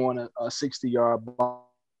then throwing a 60-yard bomb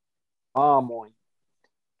on you.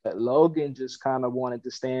 But Logan just kind of wanted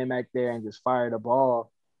to stand back there and just fire the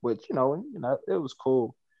ball, which, it was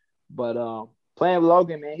cool. But playing with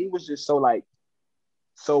Logan, man, he was just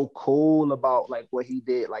so cool about like what he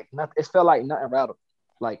did. Like nothing, it felt like nothing rattled.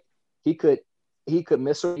 Like he could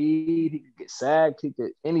miss a read, he could get sacked, he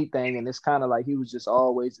could anything, and it's kind of like he was just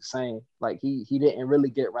always the same. Like he didn't really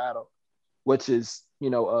get rattled, which is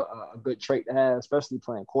a good trait to have, especially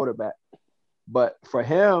playing quarterback. But for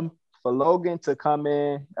Logan to come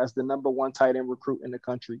in as the number one tight end recruit in the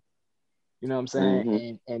country, you know what I'm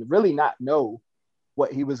saying, and really not know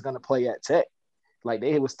what he was going to play at Tech. Like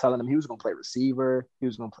they was telling him he was going to play receiver, he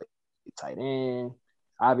was going to play tight end.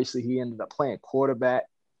 Obviously, he ended up playing quarterback.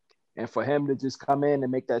 And for him to just come in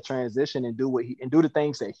and make that transition and do the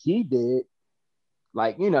things that he did,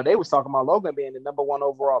 like, they was talking about Logan being the number one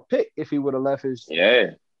overall pick if he would have left his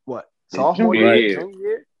sophomore year, junior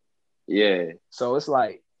year. Yeah. So it's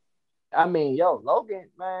like, Logan,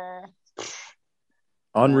 man,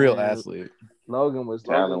 unreal athlete. Logan was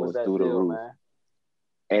that through the deal, roof, man.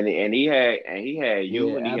 And he had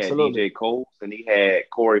you, and he absolutely. had DJ Coles, and he had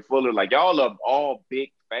Corey Fuller. Like y'all are all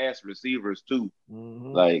big, fast receivers too.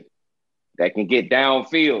 Like that can get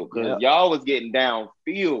downfield because y'all was getting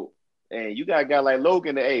downfield, and you got a guy like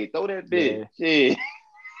Logan. Hey, throw that bitch. Yeah.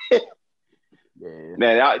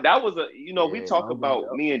 Man, that was we talk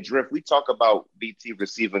about me and Drift. We talk about BT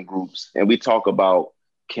receiving groups, and we talk about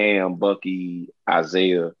Cam, Bucky,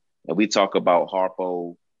 Isaiah, and we talk about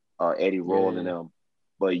Harpo, Eddie Roll, and them.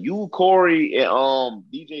 But you, Corey, and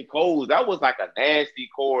DJ Cole, that was like a nasty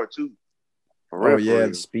core too. For real, Oh yeah, for the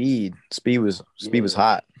real. speed was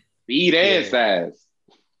hot. Speed and size.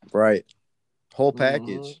 Right, whole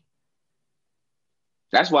package.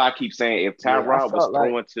 That's why I keep saying if Tyrod was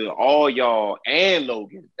throwing to all y'all and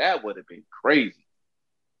Logan, that would have been crazy.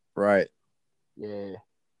 Right. Yeah.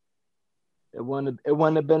 It wouldn't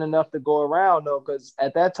have been enough to go around though, because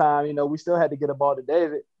at that time, you know, we still had to get a ball to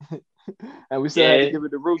David, and we still had to give it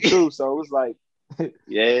to Root too. So it was like,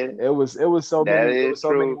 it was so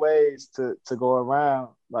many ways to go around.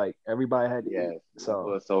 Like everybody had to eat.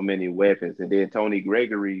 So many weapons, and then Tony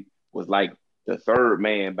Gregory was like the third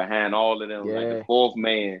man behind all of them, like the fourth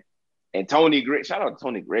man. And shout out to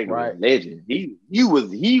Tony Gregory, legend. He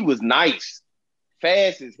was nice,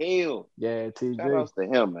 fast as hell. Yeah, TG. Shout outs to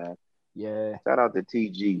him, man. Yeah. Shout out to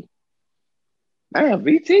TG. Man,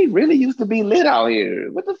 VT really used to be lit out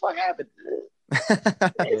here. What the fuck happened?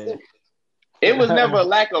 It was never a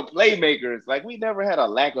lack of playmakers. Like we never had a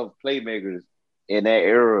lack of playmakers in that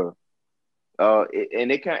era.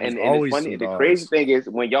 And it's funny. The crazy thing is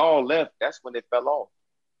when y'all left, that's when it fell off.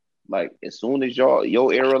 Like as soon as your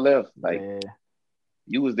era left, like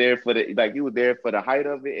you was there for the height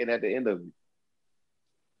of it and at the end of it.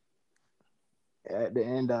 At the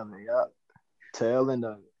end of it, yup. Tail end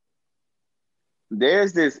of it.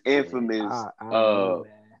 There's this infamous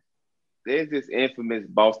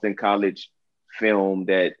Boston College film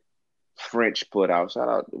that French put out.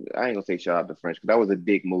 I ain't gonna say shout out to French because that was a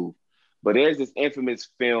dick move. But there's this infamous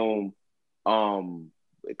film.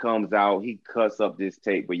 It comes out. He cuts up this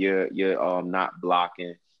tape, but you're not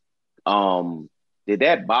blocking. Did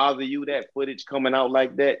that bother you? That footage coming out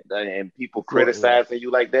like that and people criticizing you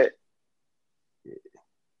like that?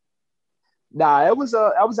 Nah, I was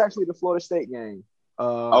actually the Florida State game.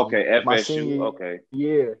 Okay, my FSU. senior Okay.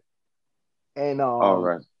 year. And all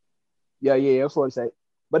right. Yeah, Florida State.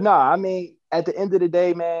 But nah, I mean, at the end of the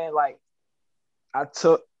day, man, like I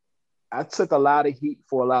took a lot of heat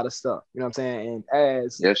for a lot of stuff. You know what I'm saying? And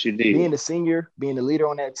as yes, you did. Being the senior, being the leader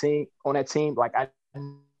on that team, like I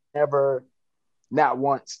never, not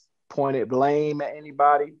once pointed blame at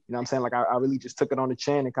anybody. You know what I'm saying? Like I really just took it on the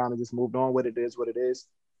chin and kind of just moved on with it. It is what it is.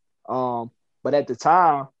 But at the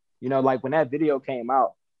time, you know, like when that video came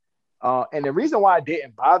out, and the reason why it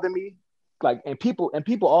didn't bother me, like, and people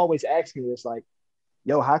always ask me this, like,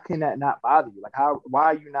 yo, how can that not bother you? Like, why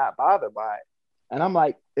are you not bothered by it? And I'm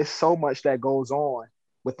like, it's so much that goes on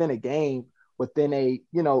within a game, within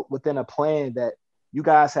a plan that you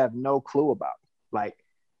guys have no clue about. Like,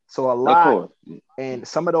 so a lot, and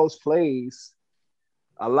some of those plays,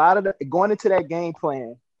 a lot of going into that game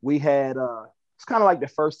plan, we had, it's kind of like the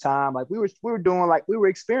first time, like we were doing, like we were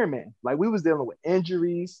experimenting, like we was dealing with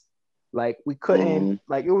injuries, like we couldn't,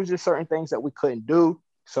 like it was just certain things that we couldn't do.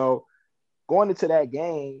 So going into that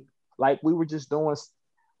game, like we were just doing,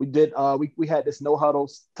 we had this no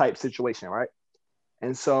huddles type situation, right?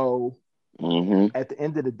 And so at the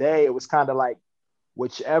end of the day, it was kind of like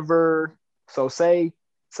whichever. So say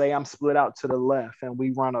I'm split out to the left and we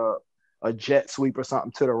run a jet sweep or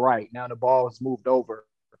something to the right. Now the ball is moved over.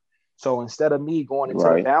 So instead of me going into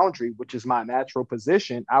the boundary, which is my natural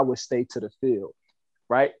position, I would stay to the field,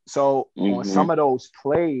 right? So on some of those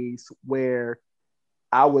plays where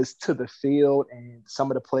I was to the field and some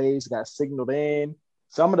of the plays got signaled in,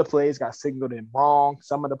 some of the plays got signaled in wrong,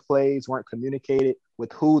 some of the plays weren't communicated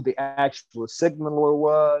with who the actual signaler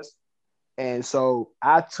was. And so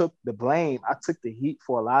I took the blame. I took the heat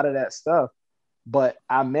for a lot of that stuff. But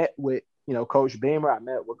I met with, Coach Beamer. I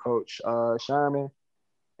met with Coach Sherman.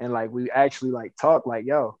 And like we actually like talked like,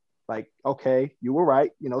 yo, like, okay, you were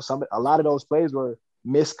right. A lot of those plays were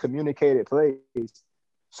miscommunicated plays.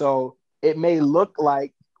 So it may look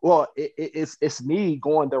like, well, it's me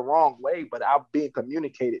going the wrong way, but I'm being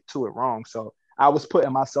communicated to it wrong. So I was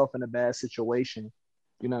putting myself in a bad situation,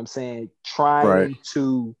 you know what I'm saying, trying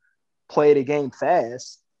to play the game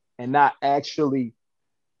fast and not actually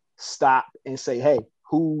stop and say, hey,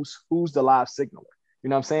 who's the live signaler? You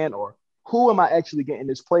know what I'm saying? Or who am I actually getting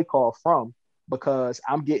this play call from? Because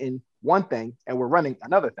I'm getting one thing and we're running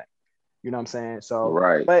another thing. You know what I'm saying?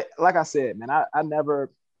 So, but like I said, man, I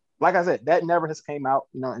never, like I said, that never has came out,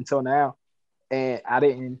 until now. And I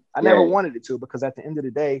never wanted it to, because at the end of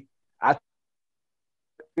the day, I took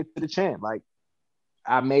it to the chin. Like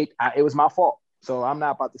it was my fault. So I'm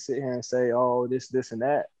not about to sit here and say, oh, this and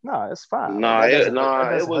that. No, it's fine. It doesn't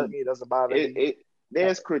hurt me. It doesn't bother me.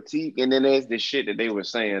 There's critique, and then there's the shit that they were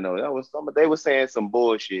saying though. They were saying some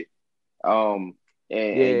bullshit. And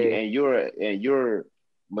you're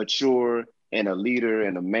mature and a leader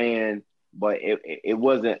and a man. but it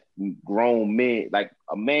wasn't grown men. Like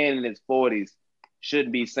a man in his 40s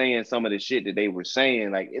shouldn't be saying some of the shit that they were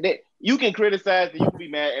saying. Like you can criticize and you can be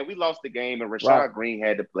mad, and we lost the game, and Rashad Green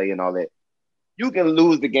had to play and all that. You can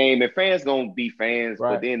lose the game, and fans gonna be fans,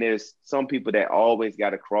 but then there's some people that always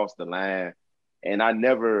got to cross the line. And I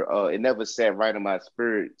never, it never sat right in my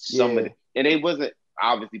spirit. Some of it, and they wasn't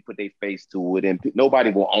obviously put their face to it, and nobody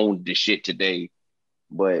will own the shit today.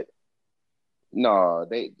 But no,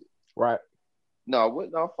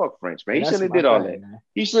 fuck French, man. He shouldn't have did all that. Man.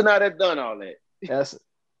 He should not have done all that. That's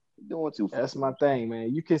doing too. That's my thing,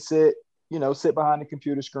 man. You can sit behind the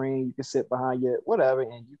computer screen. You can sit behind your whatever,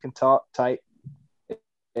 and you can type.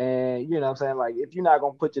 And you know what I'm saying? Like, if you're not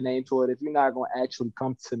gonna put your name to it, if you're not gonna actually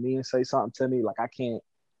come to me and say something to me, like I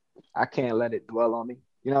can't let it dwell on me.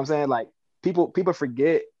 You know what I'm saying? Like people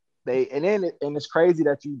forget and it's crazy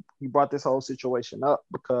that you brought this whole situation up,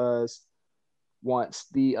 because once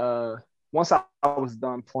I was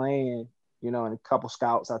done playing, and a couple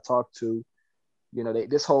scouts I talked to,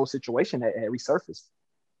 this whole situation had resurfaced.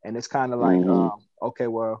 And it's kind of like, okay,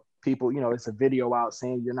 well, people, it's a video out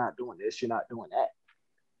saying you're not doing this, you're not doing that.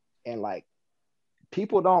 And like,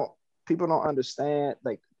 people don't understand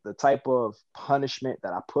like the type of punishment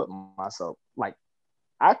that I put myself. Like,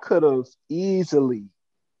 I could have easily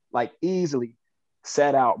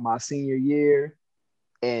sat out my senior year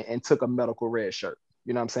and took a medical red shirt.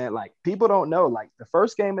 You know what I'm saying? Like, people don't know, like the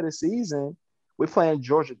first game of the season, we're playing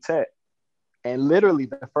Georgia Tech. And literally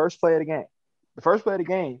the first play of the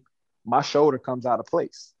game, my shoulder comes out of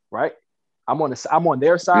place, right? I'm on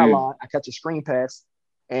their sideline. I catch a screen pass,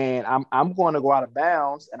 and I'm going to go out of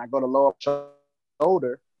bounds, and I go to lower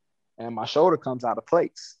shoulder, and my shoulder comes out of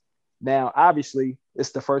place. Now, obviously,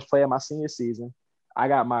 it's the first play of my senior season. I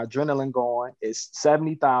got my adrenaline going. It's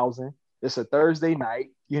 70,000. It's a Thursday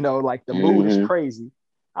night. Like the mood is crazy.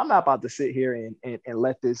 I'm not about to sit here and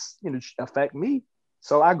let this, affect me.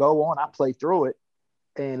 So I go on, I play through it.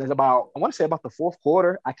 And it's about the fourth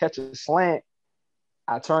quarter, I catch a slant.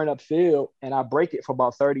 I turn upfield and I break it for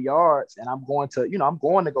about 30 yards. And I'm going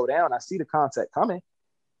to go down. I see the contact coming.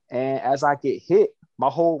 And as I get hit, my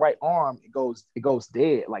whole right arm, it goes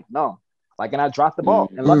dead, like numb. Like, and I dropped the ball.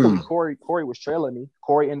 And luckily Corey was trailing me.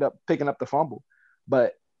 Corey ended up picking up the fumble.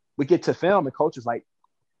 But we get to film, and coach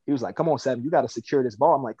he was like, come on, Seven, you got to secure this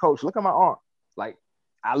ball. I'm like, coach, look at my arm. Like,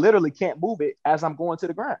 I literally can't move it as I'm going to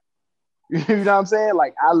the ground. You know what I'm saying?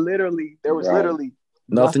 Like, there was literally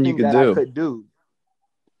nothing you could do. I could do.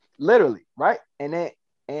 Literally, right? And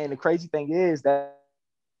the crazy thing is that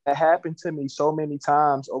happened to me so many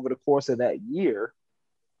times over the course of that year.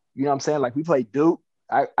 You know what I'm saying? Like, we played Duke.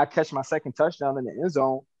 I catch my second touchdown in the end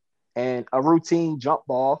zone, and a routine jump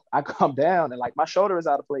ball. I come down, and like my shoulder is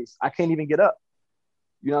out of place. I can't even get up.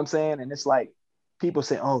 You know what I'm saying? And it's like, people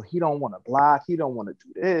say, oh, he don't want to block. He don't want to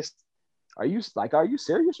do this. Are you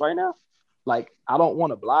serious right now? Like, I don't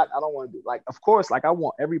want to block. I don't want to do, like, of course, like I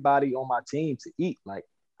want everybody on my team to eat. Like,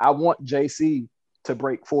 I want JC to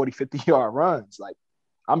break 40, 50-yard runs. Like,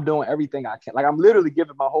 I'm doing everything I can. Like, I'm literally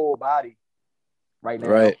giving my whole body right now.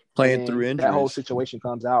 Right. Playing through injuries. That whole situation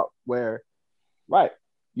comes out where, right.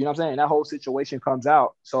 You know what I'm saying? That whole situation comes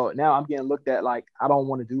out. So now I'm getting looked at like I don't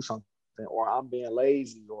want to do something, or I'm being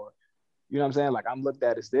lazy, or, you know what I'm saying? Like, I'm looked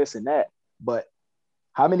at as this and that. But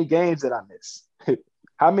how many games did I miss?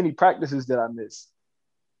 How many practices did I miss?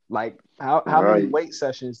 Like, how many weight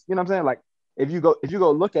sessions? You know what I'm saying? Like, if you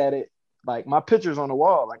go look at it, like, my picture's on the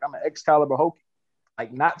wall. Like, I'm an Excalibur Hokie.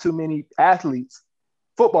 Like, not too many athletes,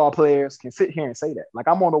 football players can sit here and say that. Like,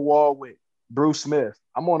 I'm on the wall with Bruce Smith.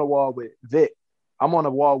 I'm on the wall with Vic. I'm on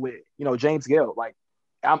the wall with, James Gill. Like,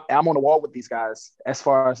 I'm on the wall with these guys as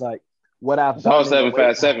far as like what I've done. All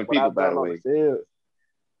 757 people, by the way.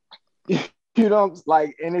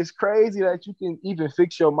 Like, and it's crazy that you can even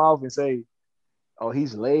fix your mouth and say, oh,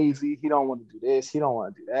 he's lazy. He don't want to do this. He don't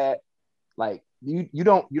want to do that. Like, you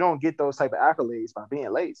don't get those type of accolades by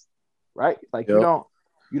being lazy, right? Like, you don't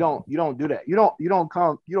do that. You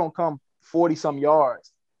don't come 40 some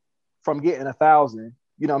yards from getting 1,000,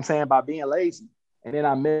 you know what I'm saying, by being lazy. And then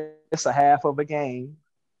I miss a half of a game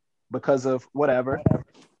because of whatever.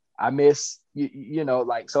 I miss,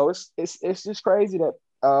 like, so it's just crazy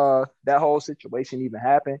that that whole situation even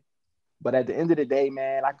happened. But at the end of the day,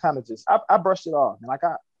 man, I kind of just I brushed it off. And like,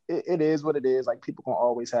 it is what it is. Like, people gonna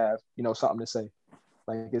always have, something to say.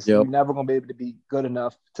 Like, you're never gonna be able to be good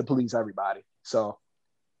enough to please everybody. So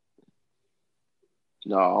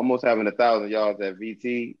no, almost having 1,000 yards at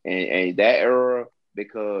VT and that era,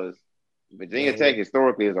 because Virginia Tech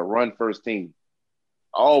historically is a run first team.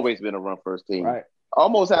 Always been a run first team. Right.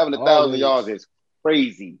 Almost having 1,000 yards is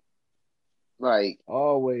crazy. like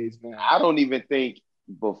Always, man. I don't even think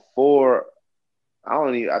before. I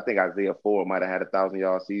think Isaiah Ford might have had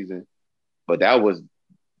 1,000-yard season, but that was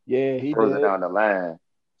Yeah, he further did. down the line.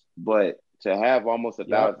 But to have almost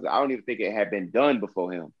 1,000, Yep. I don't even think it had been done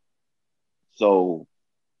before him. So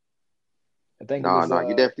I think it no, was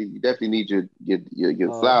you definitely need your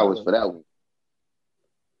flowers hold for on. that one.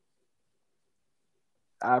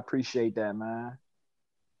 I appreciate that, man.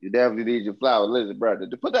 You definitely need your flowers. Listen, brother,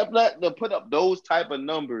 to put up those type of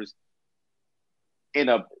numbers in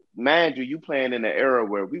a mind you playing in an era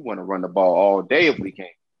where we want to run the ball all day if we can.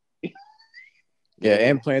 Yeah,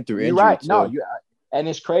 and playing through You're injury right. too. No, and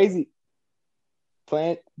it's crazy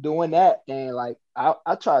doing that. And like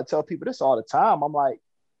I try to tell people this all the time. I'm like,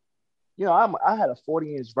 I had a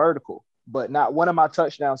 40-inch vertical, but not one of my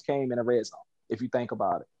touchdowns came in a red zone. If you think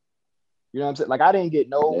about it, you know what I'm saying? Like I didn't get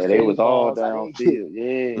no Yeah, they was fade all balls. I didn't get downfield.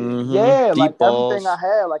 Yeah. Mm-hmm. yeah, like Deep everything I balls.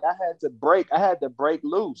 had, like I had to break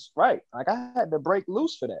loose, right? Like I had to break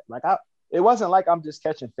loose for that. It wasn't like I'm just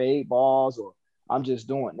catching fade balls or I'm just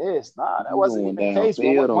doing this. Nah, that You wasn't going even the case. Well,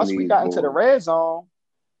 downfield on once we these got into the boys. red zone,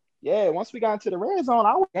 once we got into the red zone,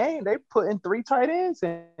 our game, they put in 3 tight ends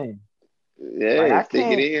in. Like Yeah, I stick it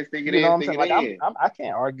can't, in, stick it you know in, what I'm stick saying? it Like in. I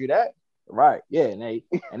can't argue that. Right. Yeah,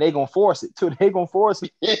 and they gonna force it too. They gonna force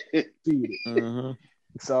it to feed it. Mm-hmm.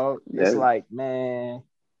 So it's That's like, man,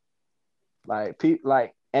 like people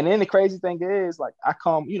like, and then the crazy thing is, like, I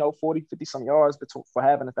come, 40, 50 some yards for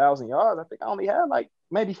having 1,000 yards. I think I only had like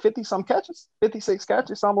maybe 50 some catches, 56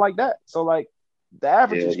 catches, something like that. So like the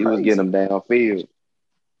average yeah, is you was getting crazy. them downfield.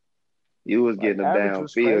 You was Like getting them average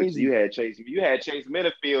was downfield. So crazy. you had Chase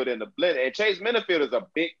Minifield in the blitz, and Chase Minifield is a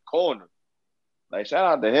big corner. Like shout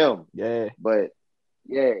out to him. Yeah, But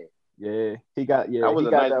yeah, he that was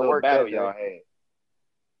a got nice that little work battle that y'all day. had.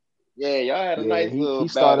 Yeah, y'all had a Yeah, nice little he battle.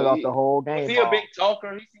 started off the whole Was game he a big off.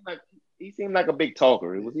 talker? He seemed like a big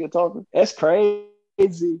talker. Was he a talker? That's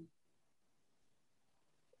crazy.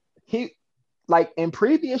 He like in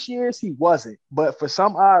previous years he wasn't, but for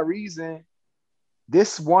some odd reason,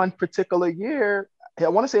 this one particular year, I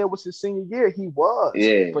want to say it was his senior year, he was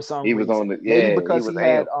Yeah, for some he was on reason. the. Maybe Yeah, he because was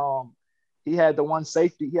amped. he had the one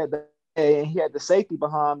safety, he had the safety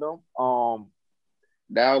behind him.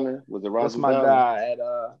 Dowling was it What's Rasul my Dowling? guy at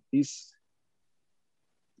he's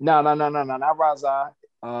no, not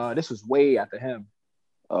Razai. This was way after him.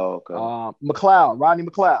 Oh, okay. Rodney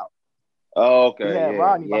McLeod. Oh, He okay. had Yeah,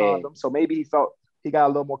 Rodney yeah. behind him, so maybe he felt he got a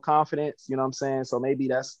little more confidence. You know what I'm saying? So maybe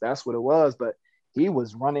that's what it was. But he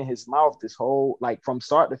was running his mouth this whole like from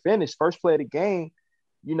start to finish. First play of the game,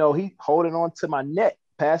 he holding on to my neck,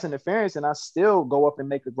 pass interference, and I still go up and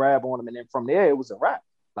make a grab on him, and then from there it was a wrap.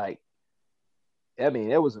 Like, I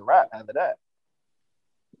mean, it was a wrap after that.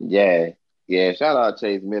 Yeah. Yeah. Shout out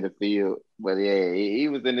Chase Middlefield. But yeah, he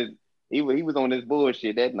was in his he was on this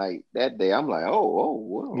bullshit that night, that day. I'm like, Yeah,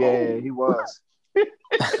 whoa. he was.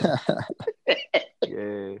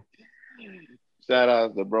 Yeah. Shout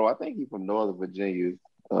out to bro. I think he's from Northern Virginia,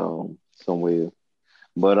 somewhere.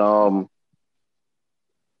 But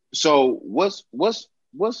so what's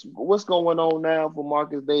going on now for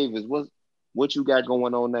Marcus Davis? What you got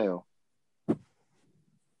going on now?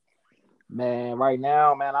 Man, right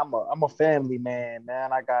now, man, I'm a family man,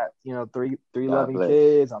 man. I got, three God loving bless.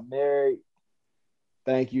 kids. I'm married.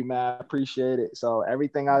 Thank you, man. I appreciate it. So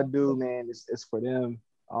everything I do, man, is for them.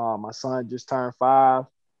 My son just turned 5.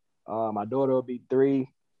 My daughter will be 3,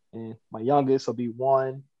 and my youngest will be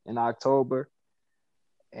 1 in October.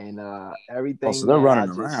 And everything, So they're man, I running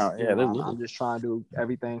just, around. Yeah, they're I'm little. just trying to do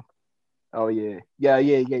everything. Oh yeah. They're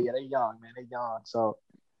young, man. They're young. So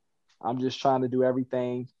I'm just trying to do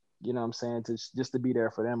everything, you know what I'm saying, just to be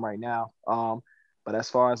there for them right now. But as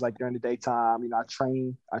far as like during the daytime, I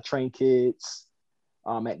train kids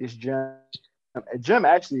at this gym. A gym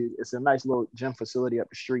actually, it's a nice little gym facility up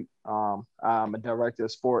the street. I'm a director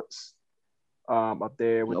of sports up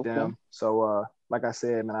there with Okay. them. So like I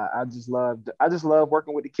said, man, I just love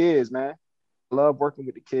working with the kids, man. I love working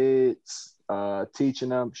with the kids, teaching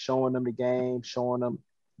them, showing them the game, showing them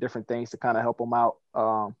different things to kind of help them out.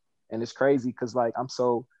 And it's crazy because like I'm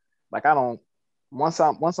so like I don't once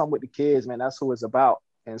I'm with the kids, man, that's who it's about.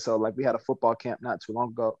 And so like we had a football camp not too long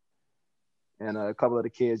ago, and a couple of the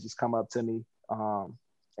kids just come up to me,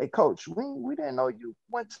 hey coach, we didn't know you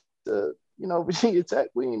went to Virginia Tech.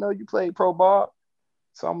 We didn't know you played pro ball.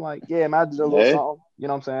 So I'm like, yeah, man, I did a little Yeah. something. You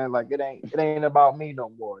know what I'm saying? Like it ain't about me no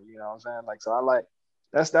more. You know what I'm saying? Like so I like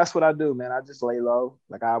that's what I do, man. I just lay low.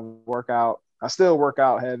 Like I work out. I still work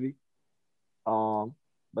out heavy.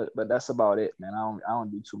 But that's about it, man. I don't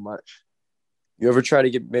do too much. You ever try to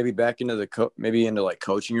get maybe back into maybe into like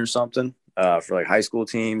coaching or something? for like high school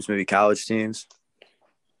teams, maybe college teams?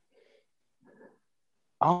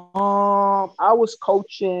 I was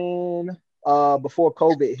coaching before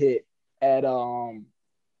COVID hit at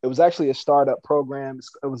it was actually a startup program.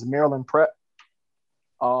 It was Maryland Prep.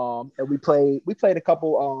 And we played a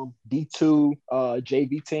couple D2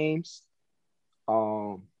 JV teams.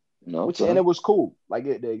 And it was cool. Like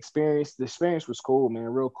the experience was cool, man,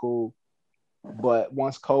 real cool. But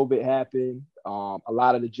once COVID happened, a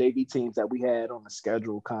lot of the JV teams that we had on the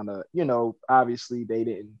schedule kind of, obviously they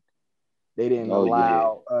didn't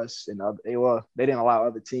allow us and they didn't allow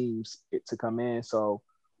other teams to come in. So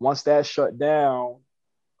once that shut down,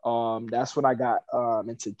 that's when I got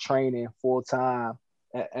into training full time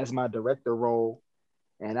as my director role,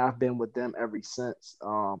 and I've been with them ever since.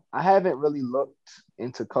 I haven't really looked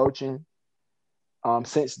into coaching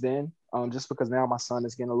since then, just because now my son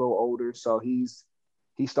is getting a little older. So he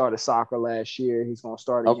started soccer last year. He's gonna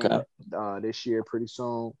start again this year pretty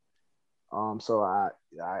soon. So I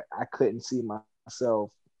couldn't see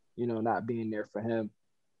myself, not being there for him.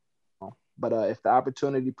 But if the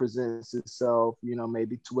opportunity presents itself,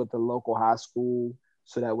 maybe with a local high school,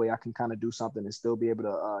 so that way I can kind of do something and still be able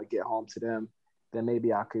to get home to them, then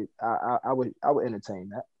maybe I would entertain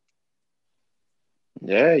that.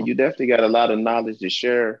 Yeah, you definitely got a lot of knowledge to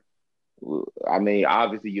share. I mean,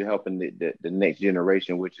 obviously you're helping the next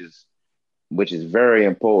generation, which is very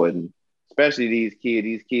important. Especially these kids.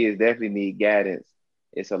 These kids definitely need guidance.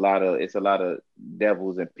 It's a lot of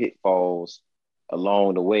devils and pitfalls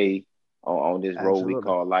along the way on this road we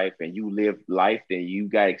call life. And you live life, and you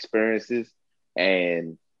got experiences,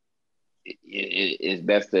 and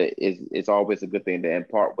it's always a good thing to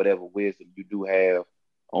impart whatever wisdom you do have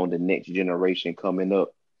on the next generation coming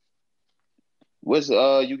up. What's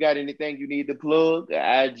you got anything you need to plug?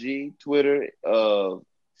 IG, Twitter,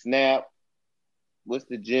 Snap. What's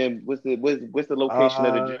the gym? What's the location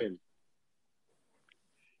of the gym?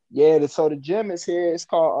 Yeah, so the gym is here. It's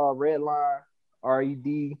called Redline,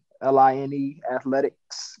 REDLINE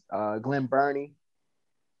Athletics, Glen Burnie.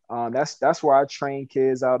 That's where I train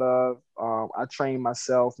kids out of. I train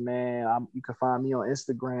myself, man. You can find me on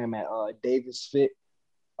Instagram at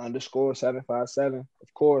DavisFit_757,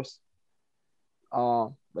 of course.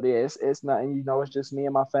 But yeah, it's nothing. It's just me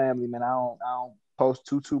and my family, man. I don't post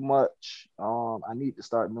too much. I need to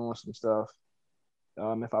start doing some stuff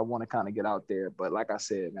if I want to kind of get out there. But like I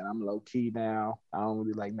said, man, I'm low key now. I don't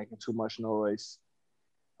really like making too much noise.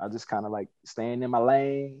 I just kind of like staying in my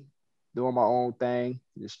lane, doing my own thing,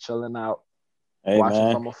 just chilling out,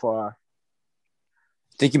 watching from afar.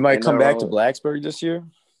 Think you might come back to Blacksburg this year?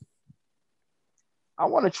 I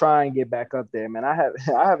want to try and get back up there, man. I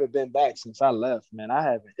haven't been back since I left, man. I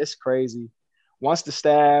haven't. It's crazy. Once the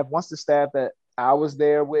staff that I was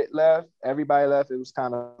there with left, everybody left. It was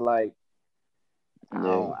kind of like, I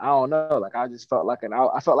don't know. Like I just felt like an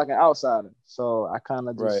outsider. So I kind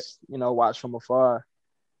of just, watch from afar.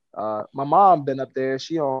 My mom been up there.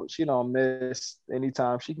 She don't miss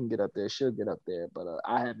anytime she can get up there. She'll get up there, but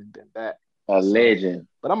I haven't been back. A legend.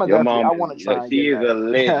 But I'm I want to try. She is a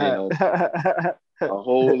legend. A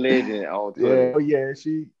whole legend on Twitter.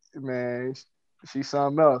 She's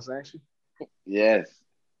something else, ain't she? Yes.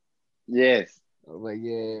 But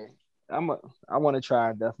yeah, I want to try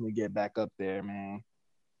and definitely get back up there, man.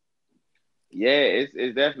 Yeah,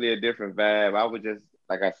 it's definitely a different vibe. I was just,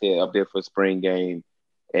 like I said, up there for spring game,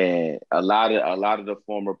 and a lot of the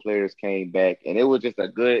former players came back, and it was just a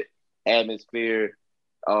good atmosphere.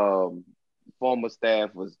 Former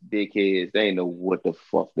staff was dickheads. They didn't know what the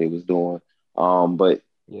fuck they was doing. But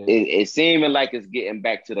it seeming like it's getting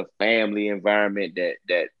back to the family environment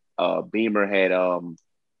that Beamer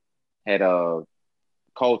had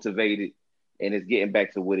cultivated, and it's getting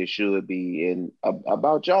back to what it should be. And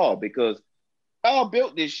about y'all, because y'all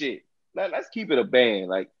built this shit. Let's keep it a band.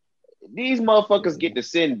 Like, these motherfuckers get to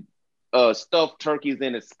send stuffed turkeys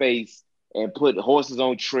into space and put horses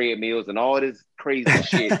on treadmills and all this crazy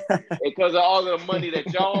shit because of all the money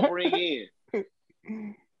that y'all bring in.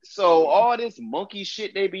 So all this monkey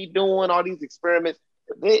shit they be doing, all these experiments,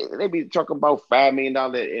 they be talking about $5 million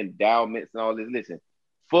endowments and all this. Listen,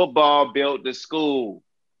 football built the school.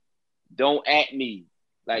 Don't at me.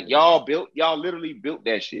 Like, y'all literally built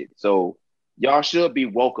that shit. So y'all should be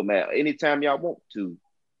welcome at anytime y'all want to.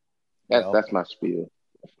 That's my spiel.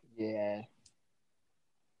 Yeah.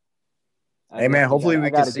 Hey man, hopefully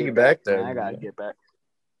we can see you back there. I gotta get back.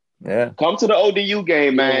 Yeah. Come to the ODU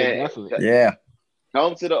game, man. Yeah, definitely. Yeah.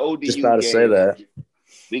 Come to the ODU Just about to say that.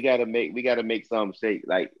 We gotta make something shake.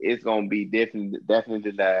 Like, it's gonna be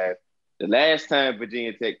definitely live. The last time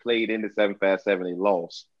Virginia Tech played in the 757, they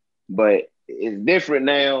lost. But it's different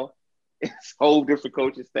now. It's a whole different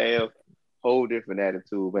coaching staff, whole different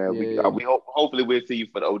attitude, man. Yeah. We hopefully we'll see you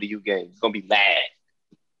for the ODU game. It's gonna be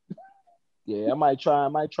live. Yeah, I might try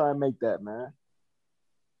and make that, man.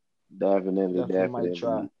 Definitely. Might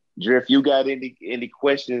try. Drift, you got any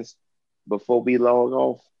questions before we log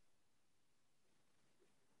off?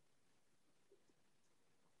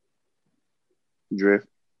 Drift.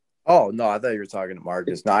 Oh no, I thought you were talking to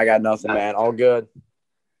Marcus. No, I got nothing, man. All good.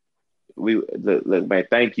 Look, man.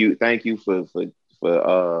 Thank you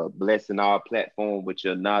for blessing our platform with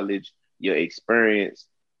your knowledge, your experience.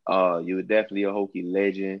 You're definitely a Hokie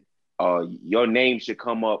legend. Your name should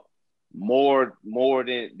come up more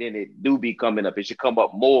than it do be coming up. It should come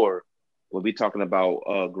up more when we talking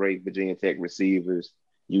about great Virginia Tech receivers.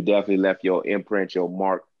 You definitely left your imprint, your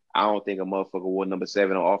mark. I don't think a motherfucker wore number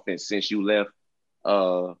 7 on offense since you left.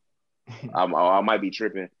 I might be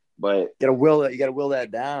tripping, but You gotta will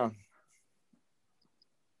that down.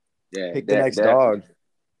 yeah, Pick the next dog.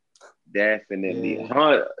 Definitely.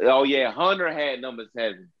 Yeah. Hunter had number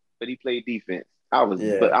 7, but he played defense. I was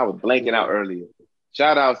Yeah. blanking out earlier.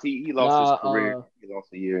 Shout outs. He lost his career. He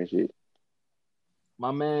lost a year and shit.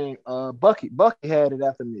 My man, Bucky had it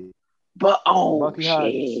after me. But Bucky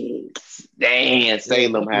shit. Damn,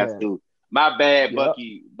 Salem Bucky has had to. My bad, Yep.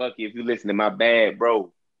 Bucky. Bucky, if you listening, my bad,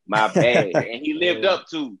 bro. My bad. And he lived up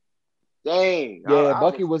to. Dang. Yeah, I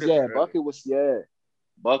Bucky was tripping yeah.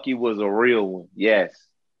 Bucky was a real one. Yes.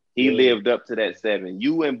 He Yeah. lived up to that 7.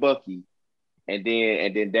 You and Bucky. And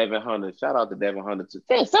then Devin Hunter. Shout out to Devin Hunter too.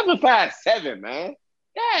 Damn, 757, man.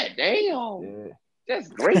 God damn. Yeah. That's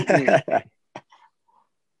great.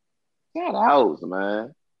 Shout outs,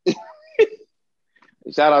 man.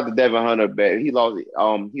 Shout out to Devin Hunter, but he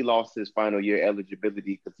lost his final year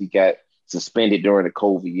eligibility because he got suspended during the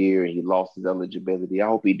COVID year and he lost his eligibility. I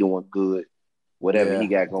hope he's doing good, whatever he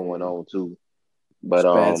got going on too. But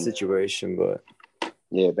bad situation, but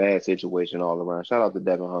yeah, bad situation all around. Shout out to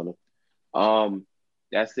Devin Hunter.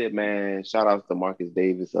 That's it, man. Shout out to Marcus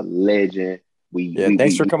Davis, a legend.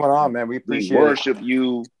 Thanks for coming on, man. We appreciate we worship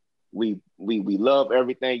you. We love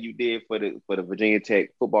everything you did for the Virginia Tech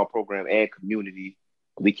football program and community.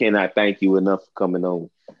 We cannot thank you enough for coming on.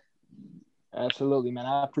 Absolutely, man.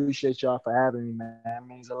 I appreciate y'all for having me, man. That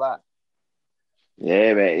means a lot.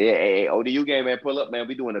 Yeah, man. Yeah, hey, ODU game, man. Pull up, man.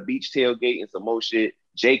 We doing a beach tailgate and some more shit.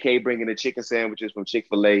 JK bringing the chicken sandwiches from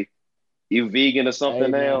Chick-fil-A. You vegan or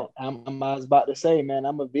something now? I was about to say, man,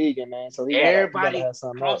 I'm a vegan, man. So everybody gotta have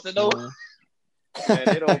something cross else, the door.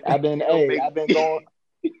 Man. I've been going.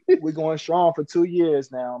 We're going strong for 2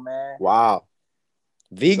 years now, man. Wow.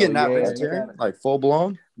 Vegan, So, not yeah, vegetarian, like full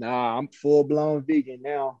blown. Nah, I'm full blown vegan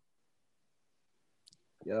now.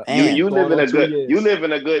 Yeah, And you live in a good years. you live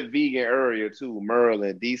in a good vegan area too,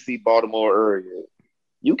 Maryland, DC, Baltimore area.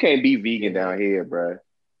 You can't be vegan down here, bro.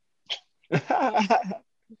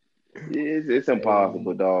 It's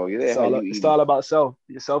impossible, dog. It's all about your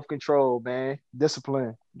self-control, man.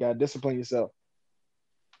 Discipline. You gotta discipline yourself.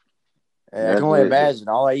 Hey, I can only imagine.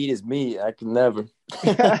 All I eat is meat. I can never.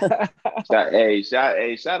 Shout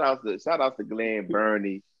out to Glenn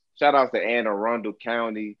Burney. Shout out to Anne Arundel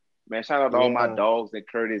County. Man, shout out to all my dogs in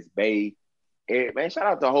Curtis Bay. Man, shout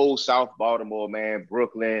out to whole South Baltimore, man.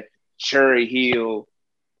 Brooklyn, Cherry Hill.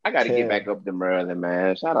 I got to get back up to Maryland,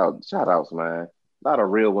 man. Shout outs, man. A lot of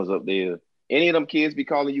real ones up there. Any of them kids be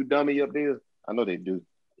calling you dummy up there? I know they do.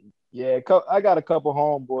 Yeah, I got a couple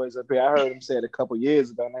homeboys up here. I heard them say it a couple years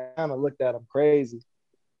ago, and I kind of looked at them crazy.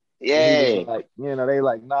 Yeah. Like, they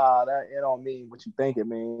like, nah, that it don't mean what you think it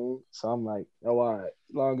means. So I'm like, oh, all right.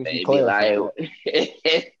 As long as you clarify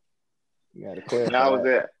that. You gotta clarify.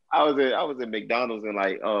 I was at McDonald's and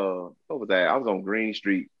like what was that? I was on Green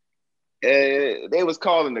Street. They was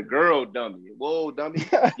calling the girl dummy. Whoa, dummy!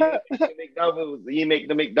 You make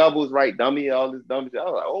the McDoubles right, dummy. All this dummy. I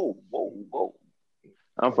was like, oh, whoa.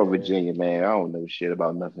 I'm from Virginia, man. I don't know shit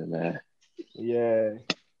about nothing, man. Yeah.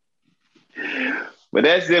 But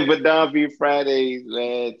that's it for Don B Fridays,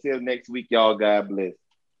 man. Till next week, y'all. God bless.